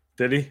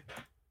 Did he?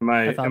 Am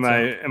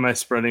I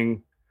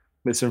spreading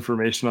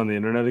misinformation on the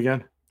internet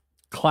again?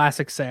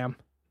 Classic Sam.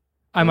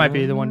 I might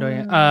be the one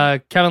doing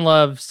it. Kevin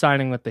Love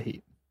signing with the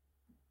Heat.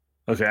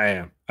 Okay, I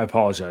am. I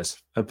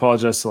apologize. I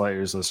apologize to Light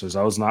Years listeners.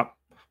 I was not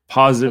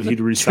positive he'd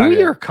resign.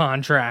 2-year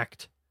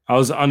contract. I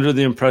was under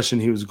the impression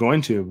he was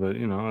going to, but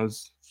I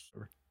was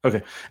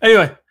okay.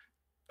 Anyway,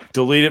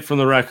 delete it from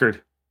the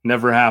record.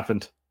 Never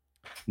happened.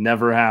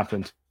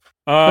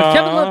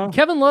 But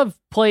Kevin Love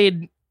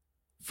played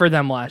for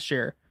them last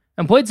year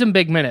and played some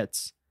big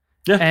minutes.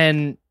 Yeah.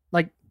 And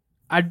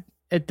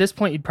at this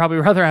point, you'd probably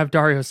rather have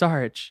Dario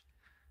Saric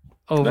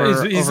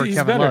over Kevin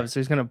better. Love. So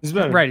he's gonna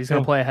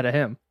play ahead of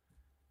him.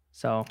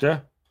 So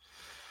yeah,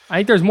 I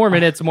think there's more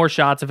minutes, more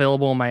shots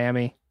available in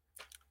Miami.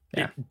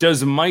 Yeah.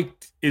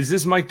 Is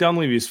this Mike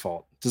Dunleavy's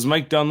fault? Does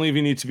Mike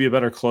Dunleavy need to be a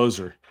better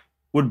closer?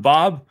 Would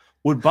Bob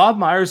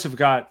Myers have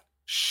got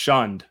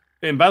shunned?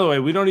 And by the way,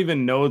 we don't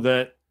even know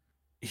that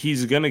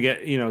he's gonna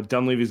get,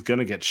 Dunleavy's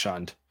gonna get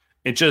shunned.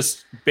 It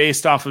just,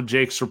 based off of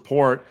Jake's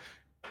report,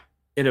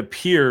 it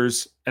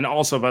appears, and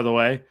also, by the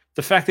way,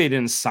 the fact they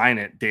didn't sign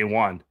it day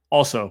one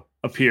also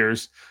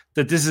appears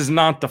that this is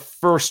not the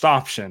first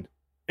option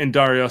in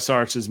Dario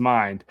Saric's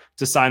mind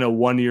to sign a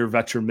 1-year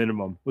veteran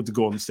minimum with the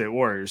Golden State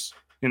Warriors.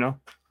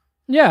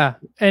 Yeah,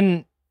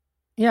 and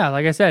yeah,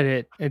 like I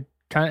said,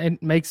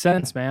 it makes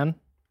sense, man.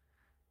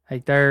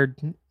 They're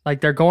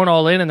going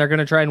all in and they're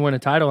gonna try and win a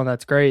title, and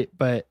that's great.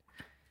 But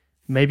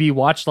maybe you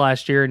watched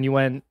last year and you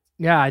went,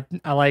 yeah,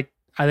 I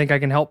think I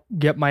can help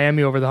get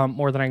Miami over the hump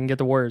more than I can get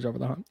the Warriors over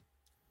the hump.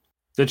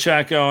 The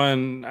chat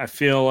going, I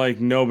feel like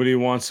nobody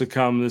wants to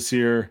come this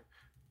year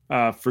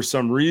for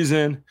some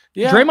reason.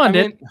 Yeah, Draymond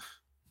did.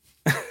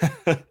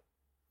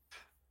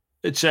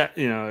 The chat,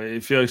 I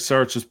feel like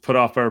Sarge was put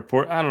off by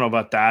report. I don't know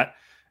about that.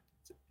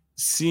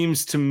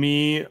 Seems to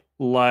me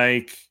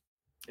like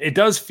it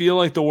does feel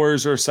like the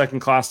Warriors are a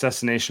second-class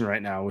destination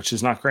right now, which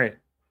is not great.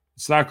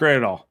 It's not great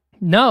at all.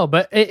 No,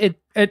 but it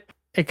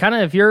kind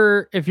of, if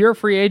you're a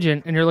free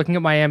agent and you're looking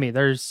at Miami,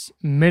 there's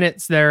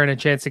minutes there and a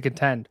chance to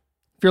contend.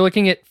 If you're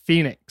looking at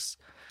Phoenix,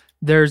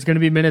 there's going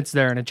to be minutes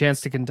there and a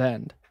chance to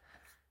contend.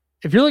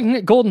 If you're looking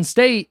at Golden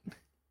State,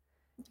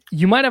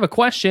 you might have a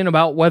question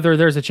about whether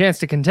there's a chance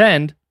to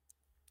contend,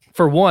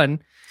 for one.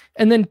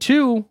 And then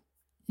 2,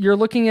 you're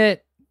looking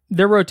at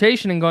their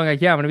rotation and going like,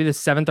 yeah, I'm going to be the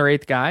 7th or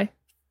 8th guy.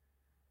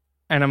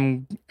 And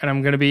I'm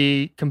going to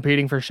be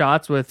competing for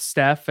shots with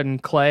Steph and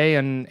Clay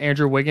and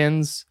Andrew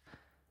Wiggins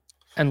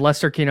and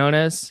Lester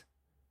Quinones.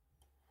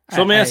 So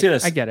let me ask you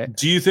this. I get it.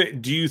 Do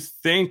you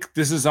think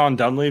this is on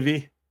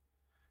Dunleavy?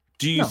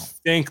 Do you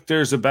think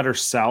there's a better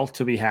sell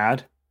to be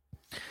had?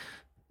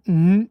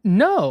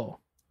 No.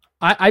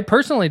 I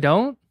personally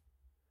don't.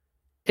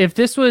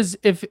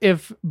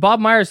 If Bob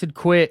Myers had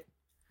quit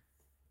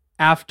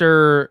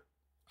after,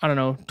 I don't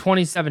know,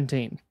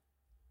 2017,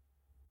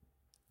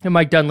 and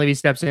Mike Dunleavy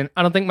steps in,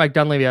 I don't think Mike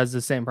Dunleavy has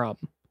the same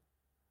problem.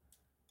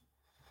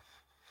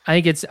 I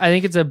think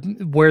it's a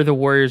where the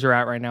Warriors are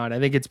at right now, and I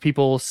think it's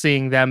people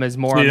seeing them as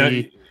more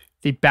on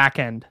the back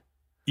end.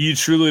 You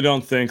truly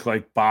don't think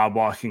like Bob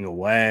walking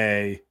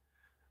away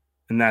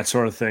and that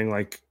sort of thing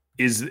like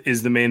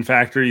is the main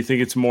factor? You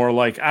think it's more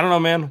like, I don't know,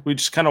 man, we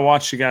just kind of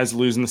watched you guys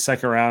lose in the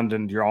second round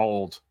and you're all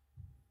old.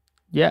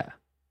 Yeah.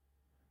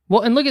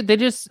 Well, and look at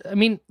it's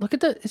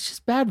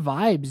just bad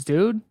vibes,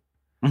 dude.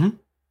 Mm-hmm.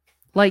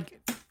 Like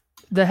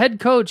the head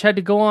coach had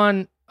to go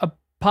on a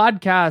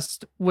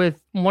podcast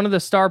with one of the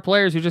star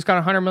players who just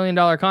got $100 million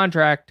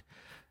contract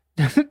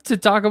to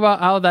talk about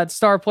how that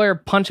star player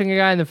punching a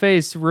guy in the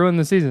face ruined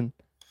the season.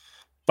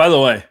 By the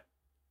way,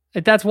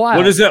 that's wild.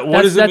 What does it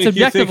make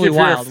you think if you're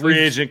a free We've-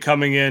 agent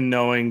coming in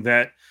knowing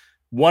that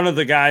one of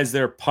the guys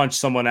there punched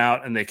someone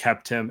out and they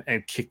kept him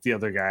and kicked the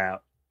other guy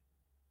out?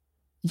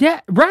 Yeah,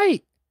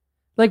 right.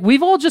 Like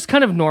we've all just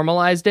kind of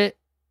normalized it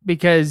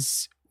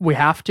because we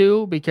have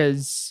to,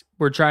 because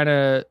we're trying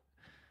to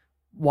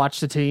watch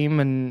the team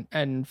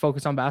and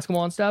focus on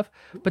basketball and stuff.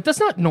 But that's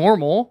not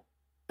normal.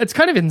 It's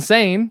kind of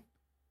insane.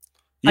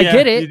 Yeah, I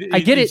get it. I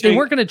get it. They think-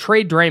 weren't going to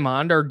trade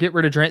Draymond or get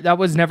rid of Draymond. That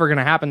was never going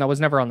to happen. That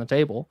was never on the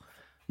table.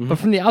 Mhm. But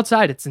from the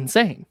outside, it's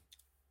insane.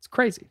 It's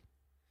crazy.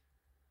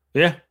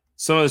 Yeah.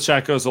 Some of the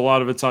chat goes, a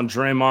lot of it's on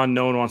Draymond.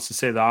 No one wants to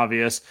say the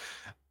obvious.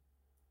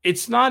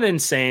 It's not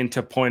insane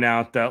to point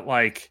out that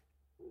like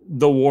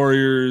the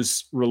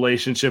Warriors'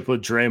 relationship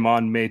with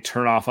Draymond may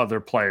turn off other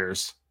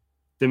players.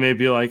 They may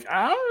be like,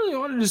 I don't really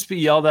want to just be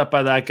yelled at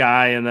by that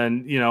guy. And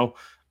then,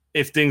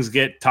 if things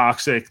get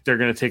toxic, they're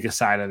going to take a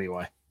side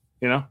anyway,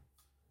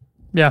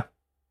 Yeah.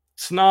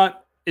 It's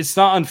not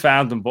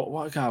unfathomable.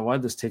 Oh, God, why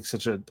did this take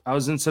I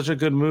was in such a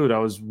good mood. I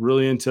was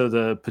really into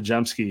the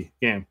Pajemski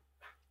game.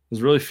 I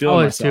was really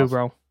feeling myself. Too,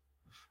 bro.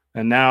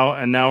 And now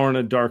we're in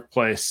a dark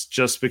place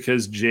just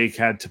because Jake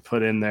had to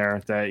put in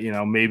there that,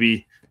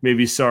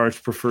 maybe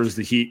Sarge prefers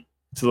the Heat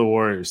to the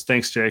Warriors.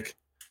 Thanks, Jake.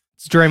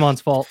 It's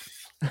Draymond's fault.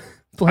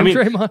 Blame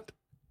Draymond.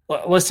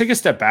 Let's take a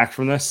step back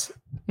from this,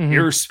 Mhm.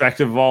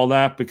 irrespective of all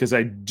that, because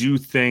I do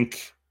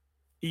think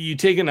you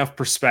take enough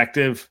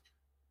perspective.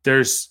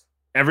 There's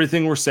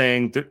everything we're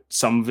saying,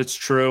 some of it's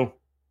true.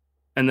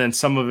 And then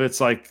some of it's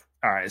like,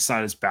 all right, it's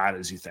not as bad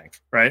as you think,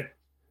 right?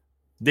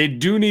 They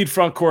do need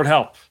front court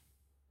help.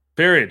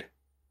 Period.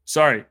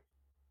 Sorry.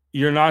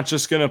 You're not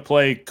just going to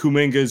play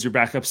Kuminga as your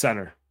backup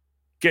center.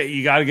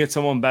 You got to get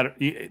someone better.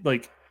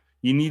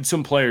 You need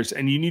some players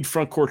and you need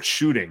front court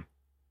shooting,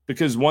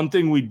 because one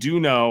thing we do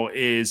know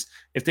is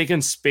if they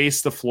can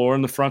space the floor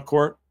in the front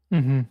court,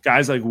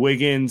 guys like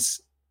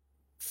Wiggins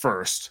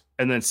first,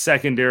 and then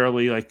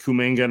secondarily like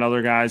Kuminga and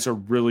other guys are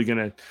really going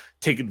to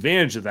take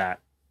advantage of that.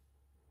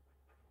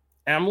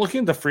 And I'm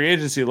looking at the free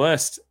agency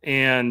list,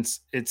 and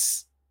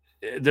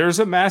there's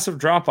a massive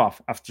drop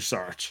off after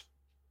Sarge.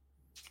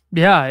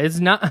 Yeah, it's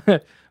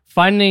not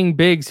finding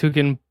bigs who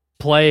can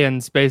play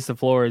and space the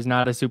floor is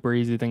not a super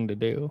easy thing to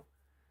do.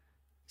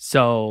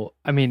 So,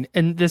 I mean,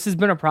 and this has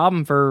been a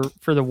problem for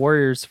the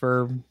Warriors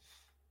for,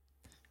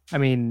 how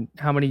many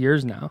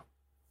years now?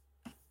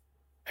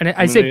 And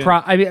I say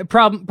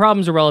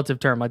problem's a relative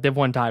term. Like they've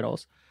won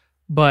titles,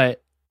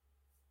 but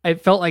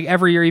it felt like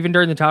every year, even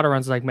during the title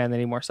runs, like, man, they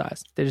need more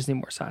size. They just need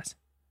more size.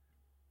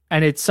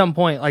 And at some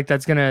point, like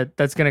that's gonna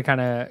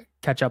kind of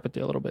catch up with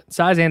you a little bit.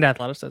 Size and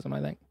athleticism,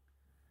 I think.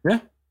 Yeah.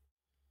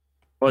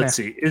 Let's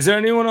see. Is there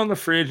anyone on the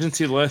free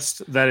agency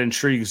list that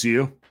intrigues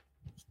you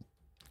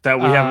that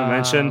we haven't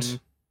mentioned?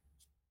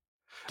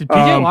 Did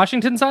PJ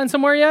Washington sign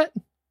somewhere yet?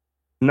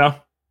 No.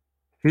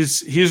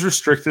 He's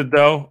restricted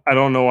though. I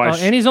don't know why.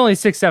 And he's only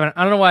 6'7".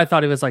 I don't know why I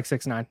thought he was like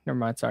 6'9". Never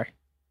mind. Sorry.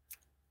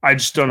 I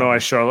just don't know why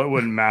Charlotte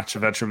wouldn't match a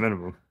veteran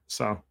minimum.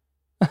 So,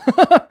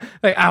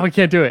 like, we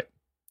can't do it.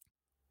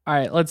 All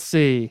right, let's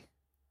see.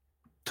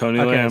 Tony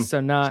Lamb.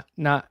 So not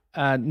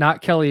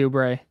Kelly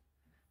Oubre.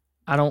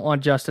 I don't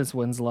want Justice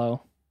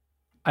Winslow.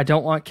 I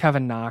don't want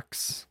Kevin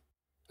Knox.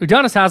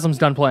 Udonis Haslam's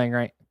done playing,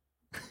 right?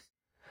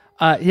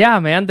 Yeah,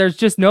 man. There's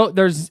just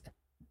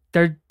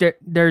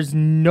there's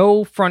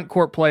no front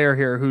court player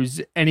here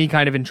who's any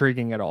kind of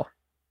intriguing at all.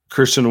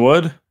 Christian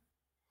Wood.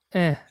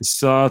 He's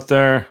still out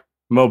there.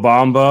 Mo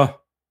Bamba.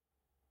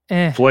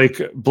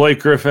 Blake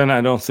Griffin.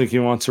 I don't think he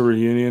wants a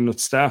reunion with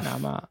Steph. No,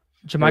 I'm not.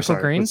 Jermichael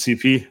Green.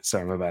 CP.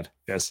 Sorry, my bad.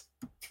 Yes.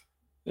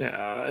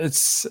 Yeah,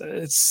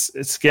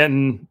 it's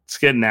getting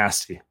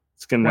nasty.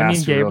 It's getting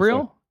nasty.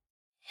 Gabriel.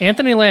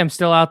 Anthony Lamb's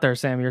still out there.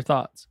 Sam, your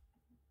thoughts?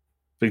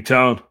 Big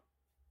Tone.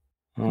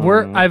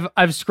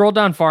 I've scrolled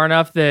down far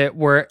enough that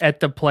we're at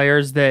the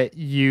players that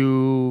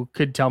you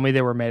could tell me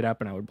they were made up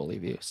and I would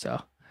believe you.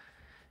 So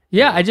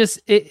yeah,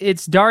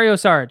 it's Dario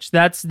Saric.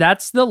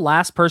 That's the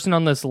last person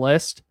on this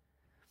list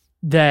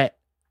that,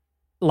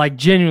 like,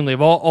 genuinely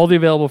of all the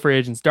available free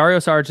agents, Dario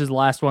Saric is the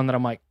last one that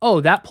I'm like,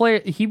 oh, that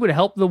player, he would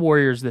help the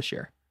Warriors this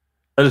year.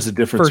 That is a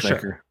difference maker.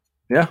 Sure.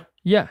 Yeah.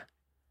 Yeah.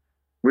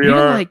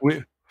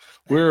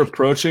 We're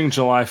approaching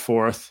July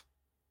 4th,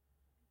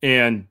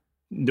 and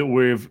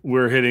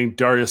we're hitting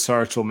Dario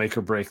Saric will make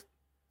or break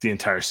the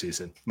entire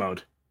season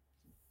mode.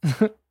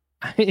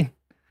 I mean,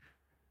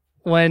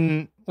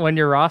 when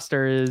your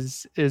roster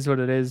is what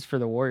it is for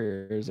the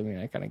Warriors, I mean,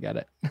 I kind of get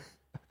it.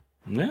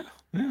 Yeah.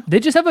 They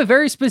just have a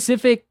very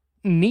specific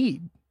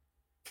need.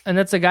 And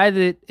that's a guy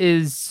that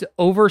is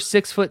over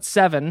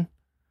 6'7"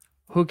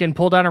 who can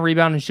pull down a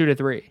rebound and shoot a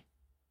three.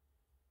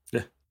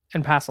 Yeah.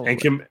 And pass a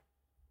little bit.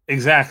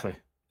 Exactly.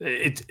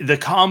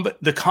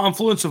 The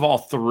confluence of all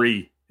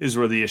three is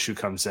where the issue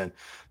comes in.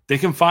 They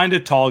can find a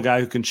tall guy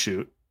who can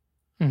shoot.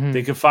 Mm-hmm.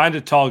 They can find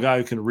a tall guy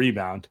who can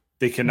rebound.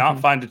 They cannot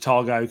find a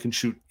tall guy who can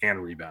shoot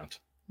and rebound.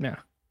 Yeah.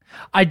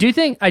 I do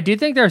think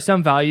there's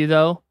some value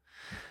though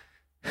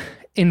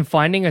in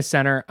finding a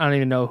center. I don't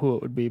even know who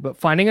it would be, but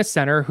finding a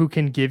center who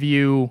can give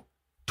you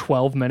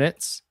 12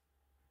 minutes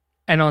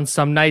and on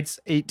some nights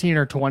 18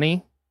 or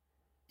 20,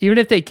 even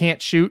if they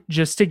can't shoot,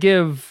 just to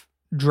give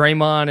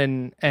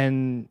Draymond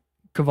and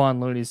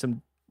Kevon Looney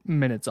some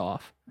minutes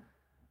off.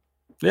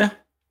 Yeah,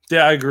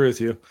 I agree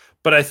with you.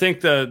 But I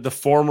think the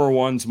former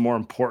one's more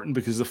important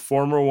because the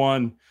former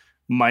one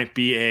might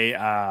be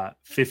a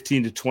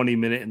 15 to 20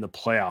 minute in the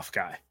playoff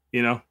guy,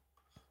 you know?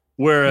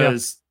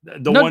 Whereas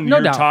the one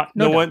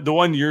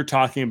you're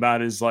talking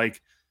about is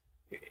like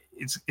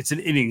it's an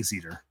innings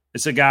eater.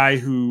 It's a guy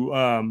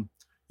who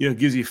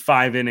gives you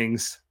 5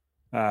 innings.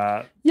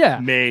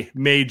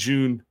 May,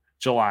 June,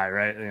 July,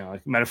 right? You know,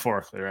 like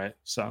metaphorically, right?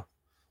 So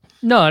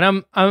no,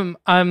 and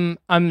I'm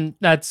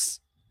that's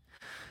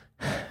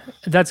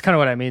kind of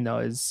what I mean though,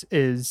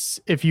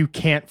 is if you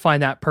can't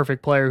find that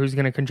perfect player who's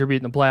going to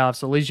contribute in the playoffs,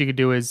 the least you could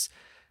do is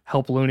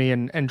help Looney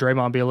and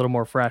Draymond be a little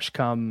more fresh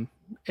come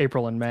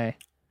April and May.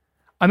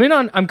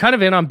 I'm kind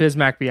of in on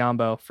Bismack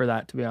Biyombo for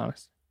that, to be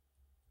honest.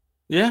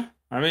 Yeah.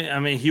 I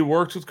mean, he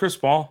worked with Chris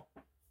Paul.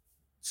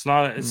 It's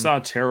not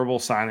a terrible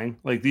signing.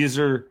 Like these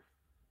are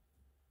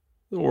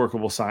the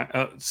workable sign.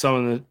 Some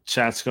of the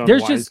chats going.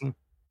 There's Wiseman.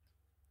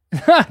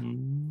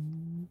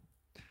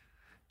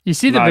 You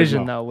see the Not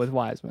vision though with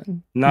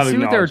Wiseman. Not you see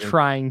what they're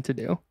trying to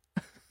do.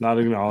 Not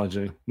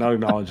acknowledging. No,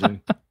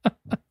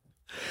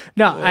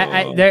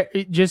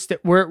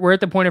 we're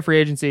at the point of free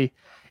agency.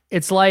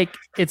 It's like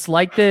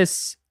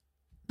this.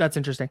 That's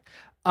interesting.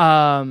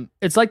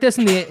 It's like this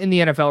in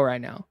the NFL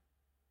right now.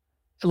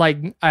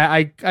 Like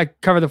I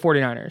cover the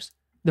 49ers.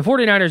 The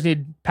 49ers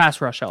need pass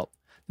rush help.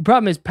 The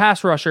problem is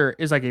pass rusher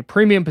is like a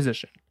premium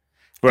position.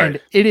 Right. And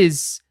it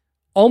is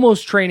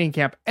almost training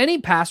camp. Any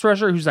pass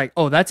rusher who's like,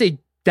 oh, that's a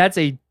guy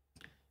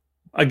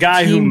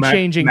team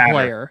changing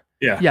player.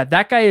 Yeah.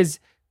 That guy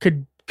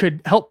could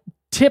help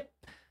tip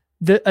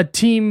a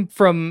team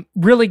from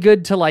really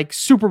good to like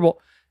Super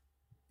Bowl.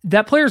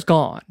 That player's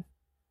gone.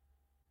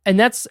 And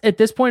that's at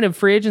this point of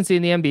free agency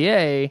in the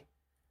NBA,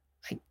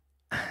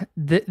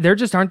 there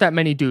just aren't that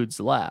many dudes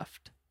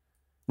left.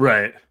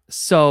 Right.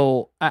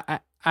 So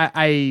I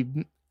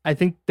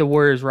think the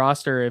Warriors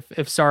roster, if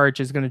Saric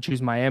is going to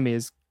choose Miami,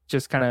 is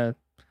just kind of,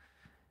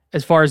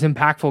 as far as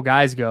impactful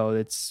guys go,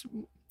 it's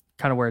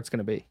kind of where it's going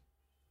to be.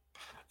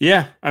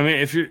 Yeah. I mean,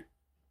 if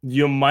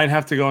you might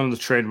have to go into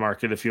the trade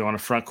market if you want a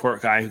front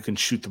court guy who can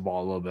shoot the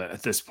ball a little bit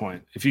at this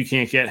point. If you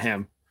can't get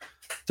him,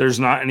 there's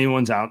not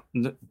anyone's out.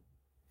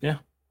 Yeah.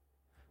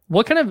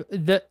 What kind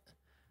of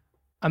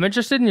I'm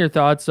interested in your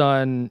thoughts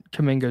on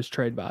Kuminga's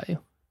trade value.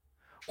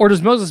 Or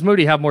does Moses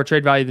Moody have more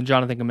trade value than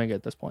Jonathan Kuminga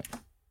at this point?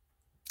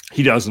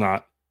 He does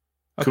not.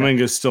 Okay.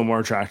 Kuminga is still more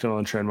attractive on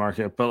the trade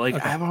market, but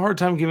I have a hard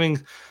time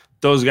giving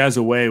those guys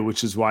away,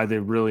 which is why they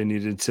really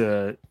needed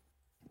to,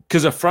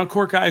 because a front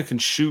court guy who can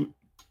shoot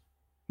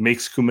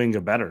makes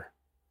Kuminga better.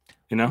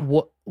 You know?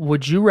 What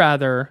would you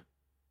rather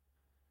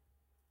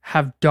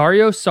have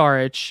Dario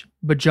Saric,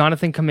 but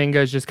Jonathan Kuminga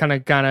is just kind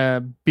of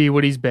gonna be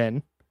what he's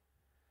been?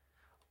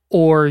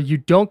 Or you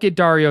don't get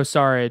Dario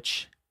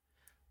Saric,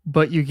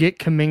 but you get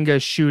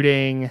Kuminga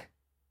shooting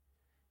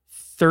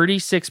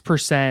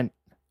 36%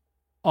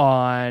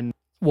 on,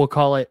 we'll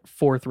call it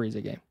 4 threes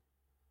a game?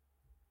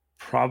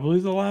 Probably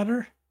the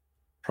latter.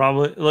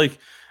 Probably like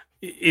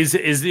is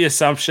the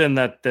assumption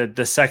that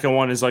the second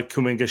one is like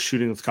Kuminga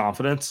shooting with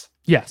confidence?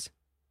 Yes.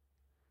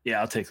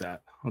 Yeah, I'll take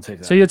that.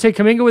 So you'll take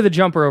Kuminga with a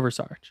jumper over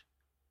Saric?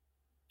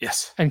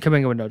 Yes. And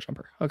Kuminga with no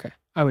jumper. Okay.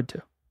 I would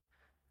too.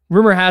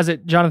 Rumor has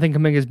it Jonathan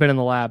Kuminga has been in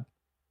the lab.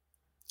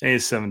 And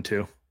he's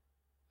 7'2".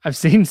 I've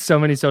seen so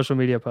many social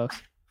media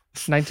posts.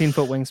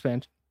 19-foot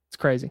wingspan. It's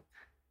crazy.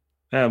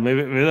 Yeah,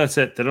 maybe that's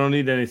it. They don't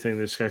need anything.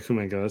 They just got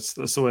Kuminga.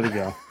 That's the way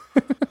to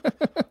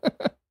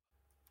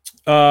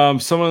go.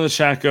 Someone in the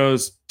chat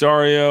goes,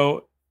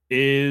 Dario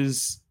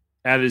is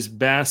at his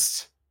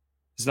best.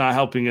 He's not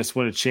helping us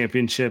win a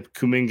championship.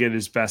 Kuminga at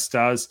his best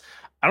does.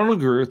 I don't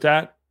agree with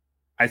that.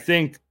 I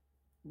think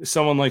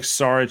someone like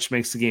Saric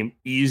makes the game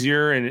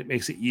easier, and it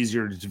makes it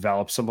easier to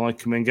develop someone like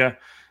Kuminga.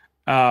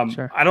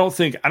 Sure. I don't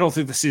think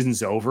the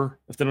season's over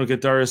if they don't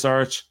get Dario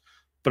Saric,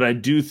 but I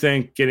do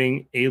think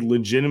getting a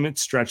legitimate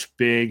stretch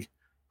big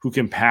who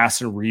can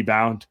pass and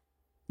rebound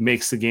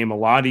makes the game a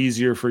lot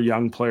easier for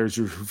young players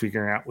who are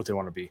figuring out what they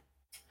want to be.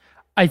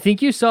 I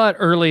think you saw it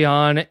early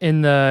on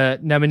in the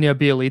Nemanja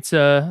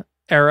Bjelica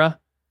era.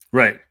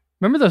 Right.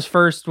 Remember those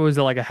first, was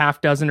it like a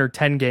half dozen or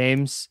 10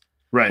 games?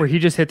 Right. Where he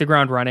just hit the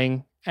ground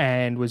running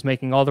and was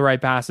making all the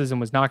right passes and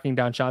was knocking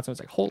down shots. And was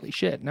like, holy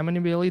shit,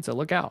 Nemanja Bjelica,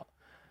 look out.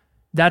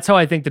 That's how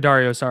I think the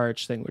Dario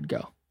Saric thing would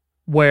go,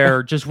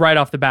 where just right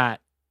off the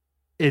bat,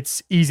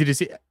 it's easy to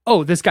see,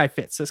 oh, this guy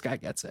fits. This guy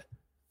gets it.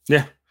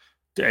 Yeah.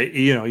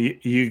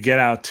 You get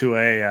out to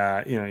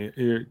a,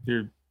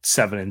 you're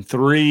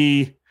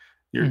 7-3,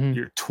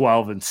 you're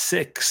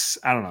 12-6.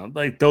 I don't know,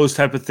 like those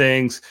type of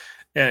things.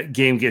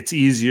 Game gets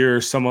easier.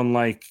 Someone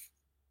like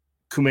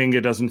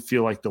Kuminga doesn't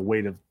feel like the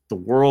weight of the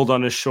world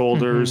on his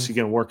shoulders. He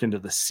can work into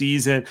the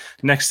season.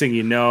 Next thing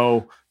you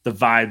know, the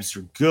vibes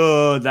are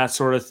good, that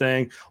sort of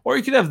thing. Or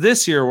you could have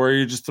this year where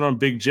you're just throwing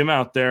Big Jim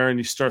out there and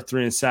you start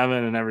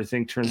 3-7 and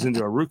everything turns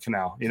into a root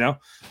canal,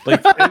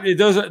 Like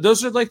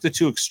those are like the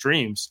two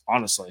extremes,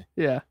 honestly.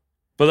 Yeah.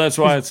 But that's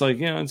why it's like,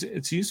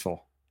 it's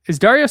useful. Is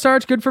Dario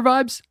Saric good for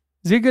vibes?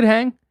 Is he a good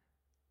hang?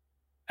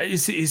 He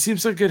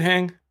seems like a good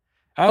hang.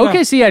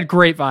 OKC had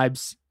great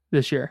vibes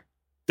this year.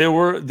 They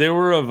were a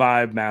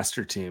vibe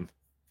master team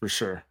for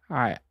sure. All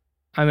right.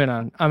 I'm in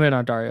on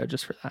Dario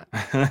just for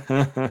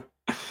that.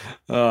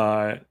 All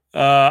right.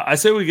 I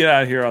say we get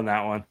out of here on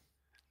that one.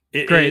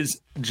 It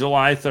is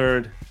July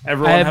 3rd.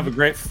 Everyone have a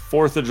great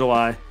 4th of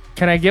July.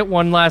 Can I get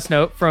one last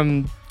note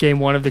from game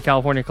 1 of the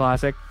California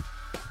Classic?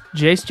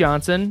 Jace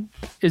Johnson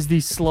is the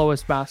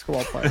slowest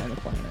basketball player on the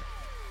planet.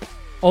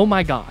 Oh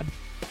my God.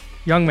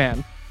 Young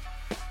man,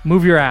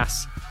 move your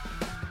ass.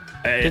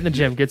 Get in the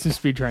gym. Get some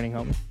speed training,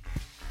 homie.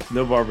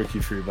 No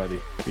barbecue for you, buddy.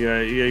 You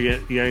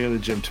gotta go to the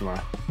gym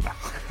tomorrow.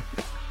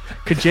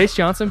 Could Jace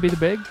Johnson be the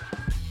big?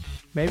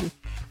 Maybe.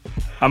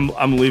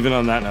 I'm leaving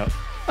on that note.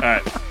 All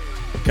right.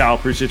 Kyle,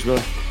 appreciate you,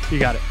 brother. You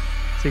got it.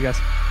 See you guys.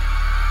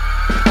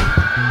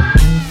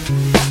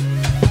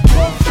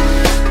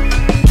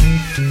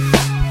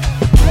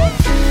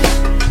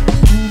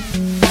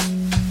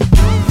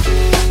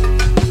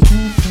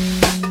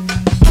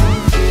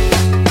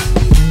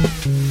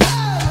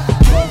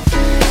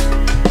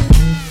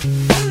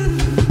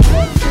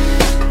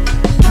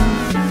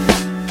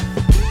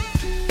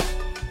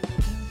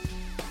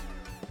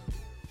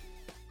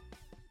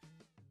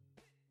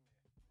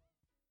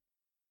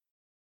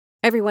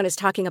 Everyone is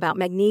talking about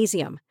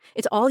magnesium.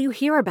 It's all you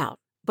hear about.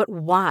 But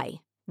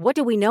why? What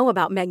do we know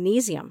about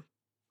magnesium?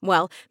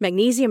 Well,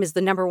 magnesium is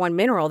the #1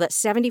 mineral that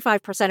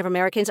 75% of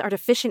Americans are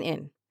deficient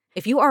in.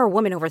 If you are a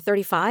woman over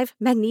 35,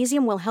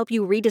 magnesium will help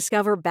you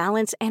rediscover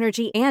balance,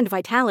 energy, and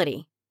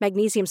vitality.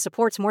 Magnesium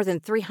supports more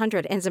than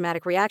 300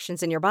 enzymatic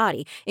reactions in your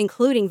body,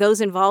 including those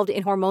involved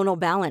in hormonal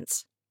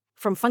balance.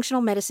 From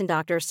functional medicine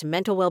doctors to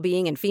mental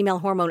well-being and female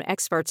hormone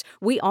experts,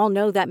 we all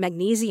know that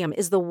magnesium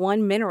is the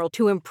one mineral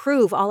to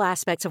improve all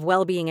aspects of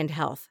well-being and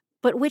health.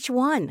 But which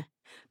one?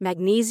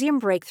 Magnesium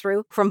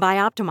Breakthrough from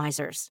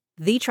Bioptimizers,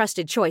 the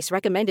trusted choice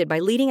recommended by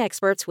leading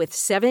experts with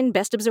 7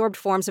 best-absorbed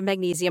forms of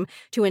magnesium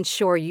to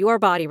ensure your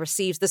body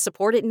receives the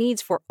support it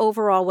needs for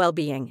overall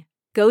well-being.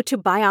 Go to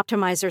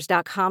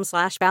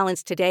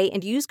bioptimizers.com/balance today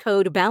and use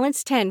code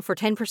BALANCE10 for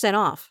 10%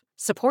 off.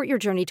 Support your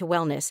journey to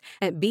wellness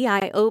at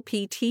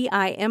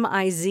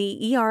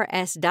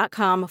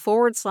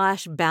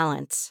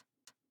bioptimizers.com/balance.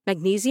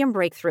 Magnesium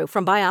Breakthrough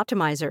from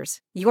Bioptimizers,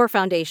 your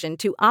foundation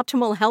to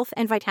optimal health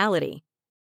and vitality.